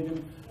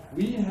Copenhagen.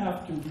 We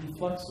have to be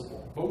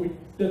flexible, but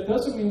that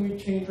doesn't mean we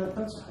change our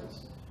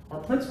principles. Our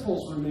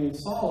principles remain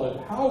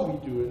solid. How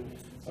we do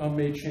it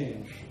may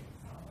change.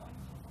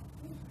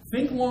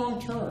 Think long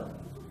term.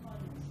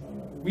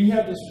 We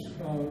had this.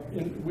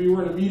 We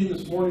were in a meeting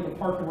this morning with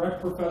Park and Rec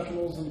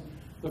professionals, and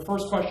the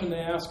first question they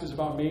ask is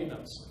about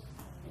maintenance.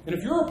 And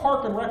if you're a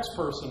Park and Recs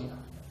person,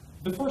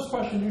 the first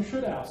question you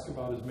should ask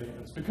about is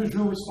maintenance, because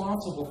you're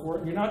responsible for it.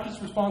 And you're not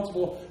just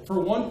responsible for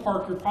one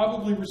park, you're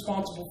probably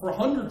responsible for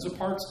hundreds of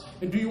parks.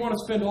 And do you want to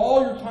spend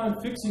all your time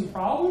fixing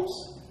problems?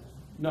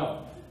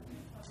 No.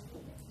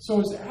 So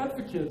as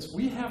advocates,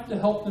 we have to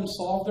help them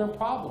solve their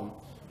problem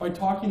by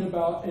talking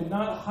about and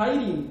not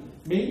hiding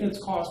maintenance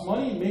costs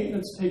money,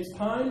 maintenance takes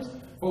time,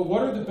 but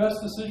what are the best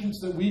decisions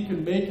that we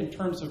can make in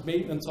terms of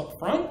maintenance up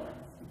front?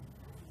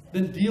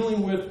 Than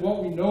dealing with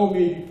what we know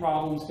may be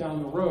problems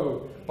down the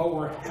road, but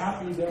we're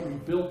happy that we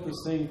built this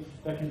thing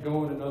that can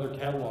go in another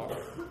catalog.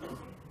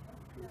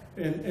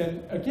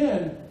 And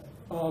again,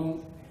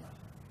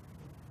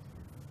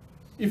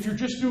 if you're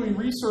just doing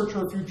research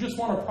or if you just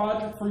want a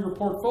project for your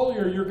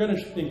portfolio, you're going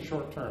to think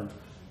short term.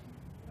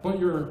 But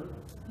you're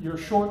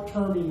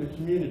short-terming the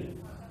community,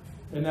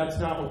 and that's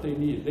not what they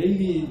need. They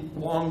need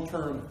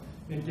long-term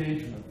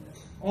engagement.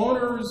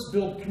 Owners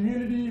build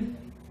community.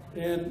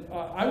 And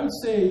I would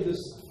say this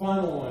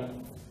final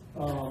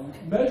one,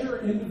 measure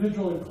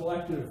individual and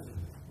collective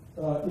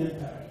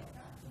impact.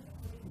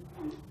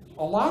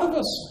 A lot of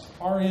us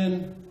are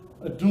in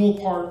a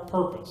dual-part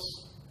purpose.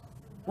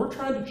 We're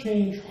trying to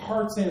change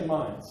hearts and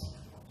minds.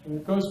 And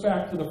it goes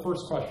back to the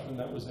first question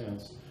that was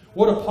asked.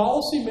 What are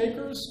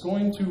policymakers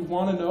going to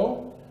want to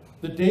know?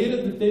 The data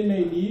that they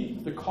may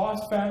need, the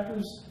cost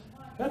factors,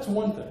 that's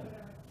one thing.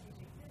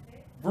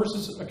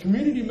 Versus a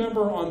community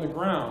member on the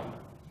ground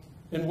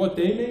and what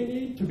they may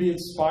need to be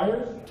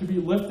inspired, to be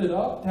lifted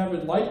up, to have a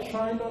light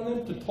shined on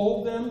them,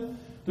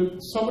 to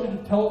somebody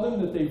to tell them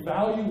that they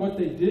value what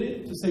they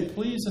did, to say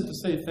please and to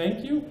say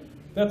thank you,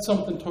 that's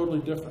something totally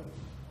different.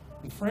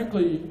 And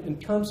frankly, in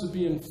terms of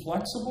being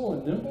flexible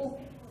and nimble,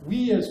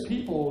 we as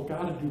people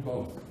got to do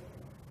both.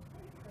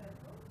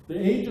 The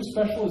age of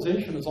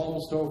specialization is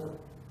almost over.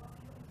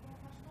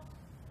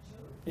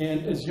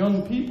 And as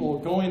young people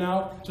going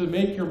out to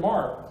make your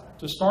mark,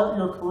 to start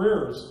your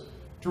careers,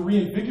 to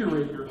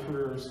reinvigorate your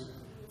careers,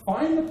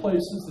 find the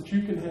places that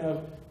you can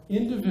have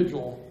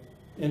individual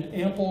and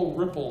ample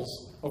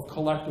ripples of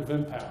collective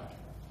impact,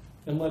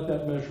 and let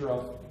that measure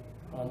up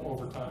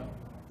over time.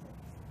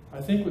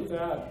 I think with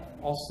that,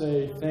 I'll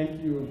say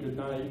thank you and good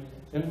night,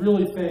 and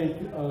really thank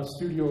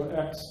Studio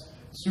X,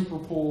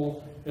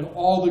 Superpool, and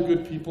all the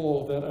good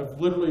people that I've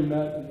literally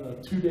met in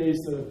the 2 days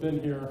that I've been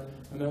here,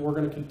 and that we're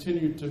going to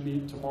continue to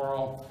meet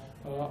tomorrow.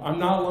 I'm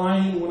not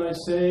lying when I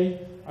say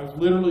I've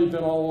literally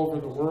been all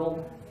over the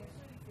world.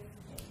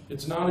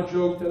 It's not a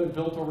joke that I've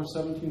built over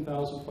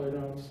 17,000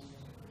 playgrounds.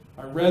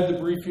 I read the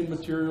briefing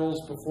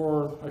materials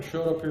before I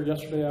showed up here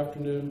yesterday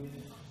afternoon,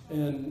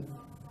 and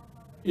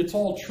it's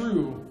all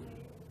true,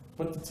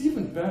 but it's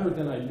even better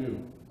than I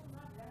knew.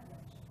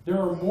 There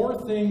are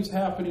more things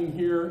happening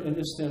here in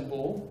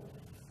Istanbul.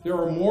 There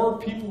are more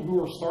people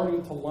who are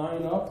starting to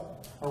line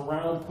up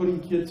around putting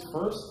kids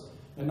first,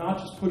 and not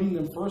just putting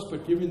them first,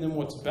 but giving them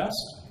what's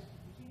best,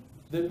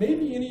 than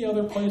maybe any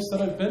other place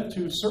that I've been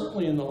to,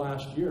 certainly in the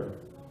last year.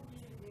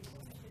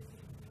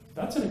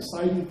 That's an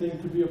exciting thing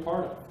to be a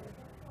part of.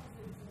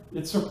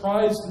 It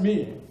surprised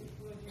me,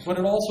 but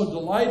it also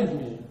delighted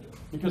me,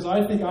 because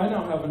I think I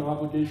now have an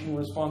obligation and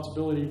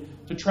responsibility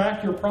to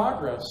track your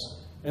progress.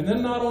 And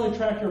then not only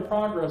track your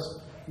progress,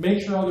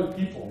 make sure other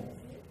people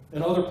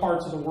in other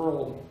parts of the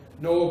world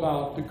know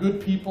about the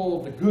good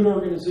people, the good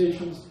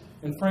organizations,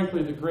 and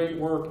frankly, the great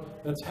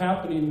work that's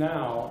happening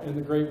now and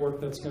the great work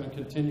that's going to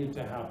continue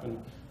to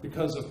happen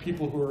because of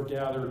people who are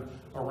gathered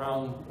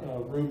around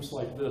rooms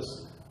like this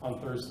on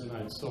Thursday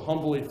nights. So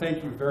humbly,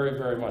 thank you very,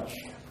 very much.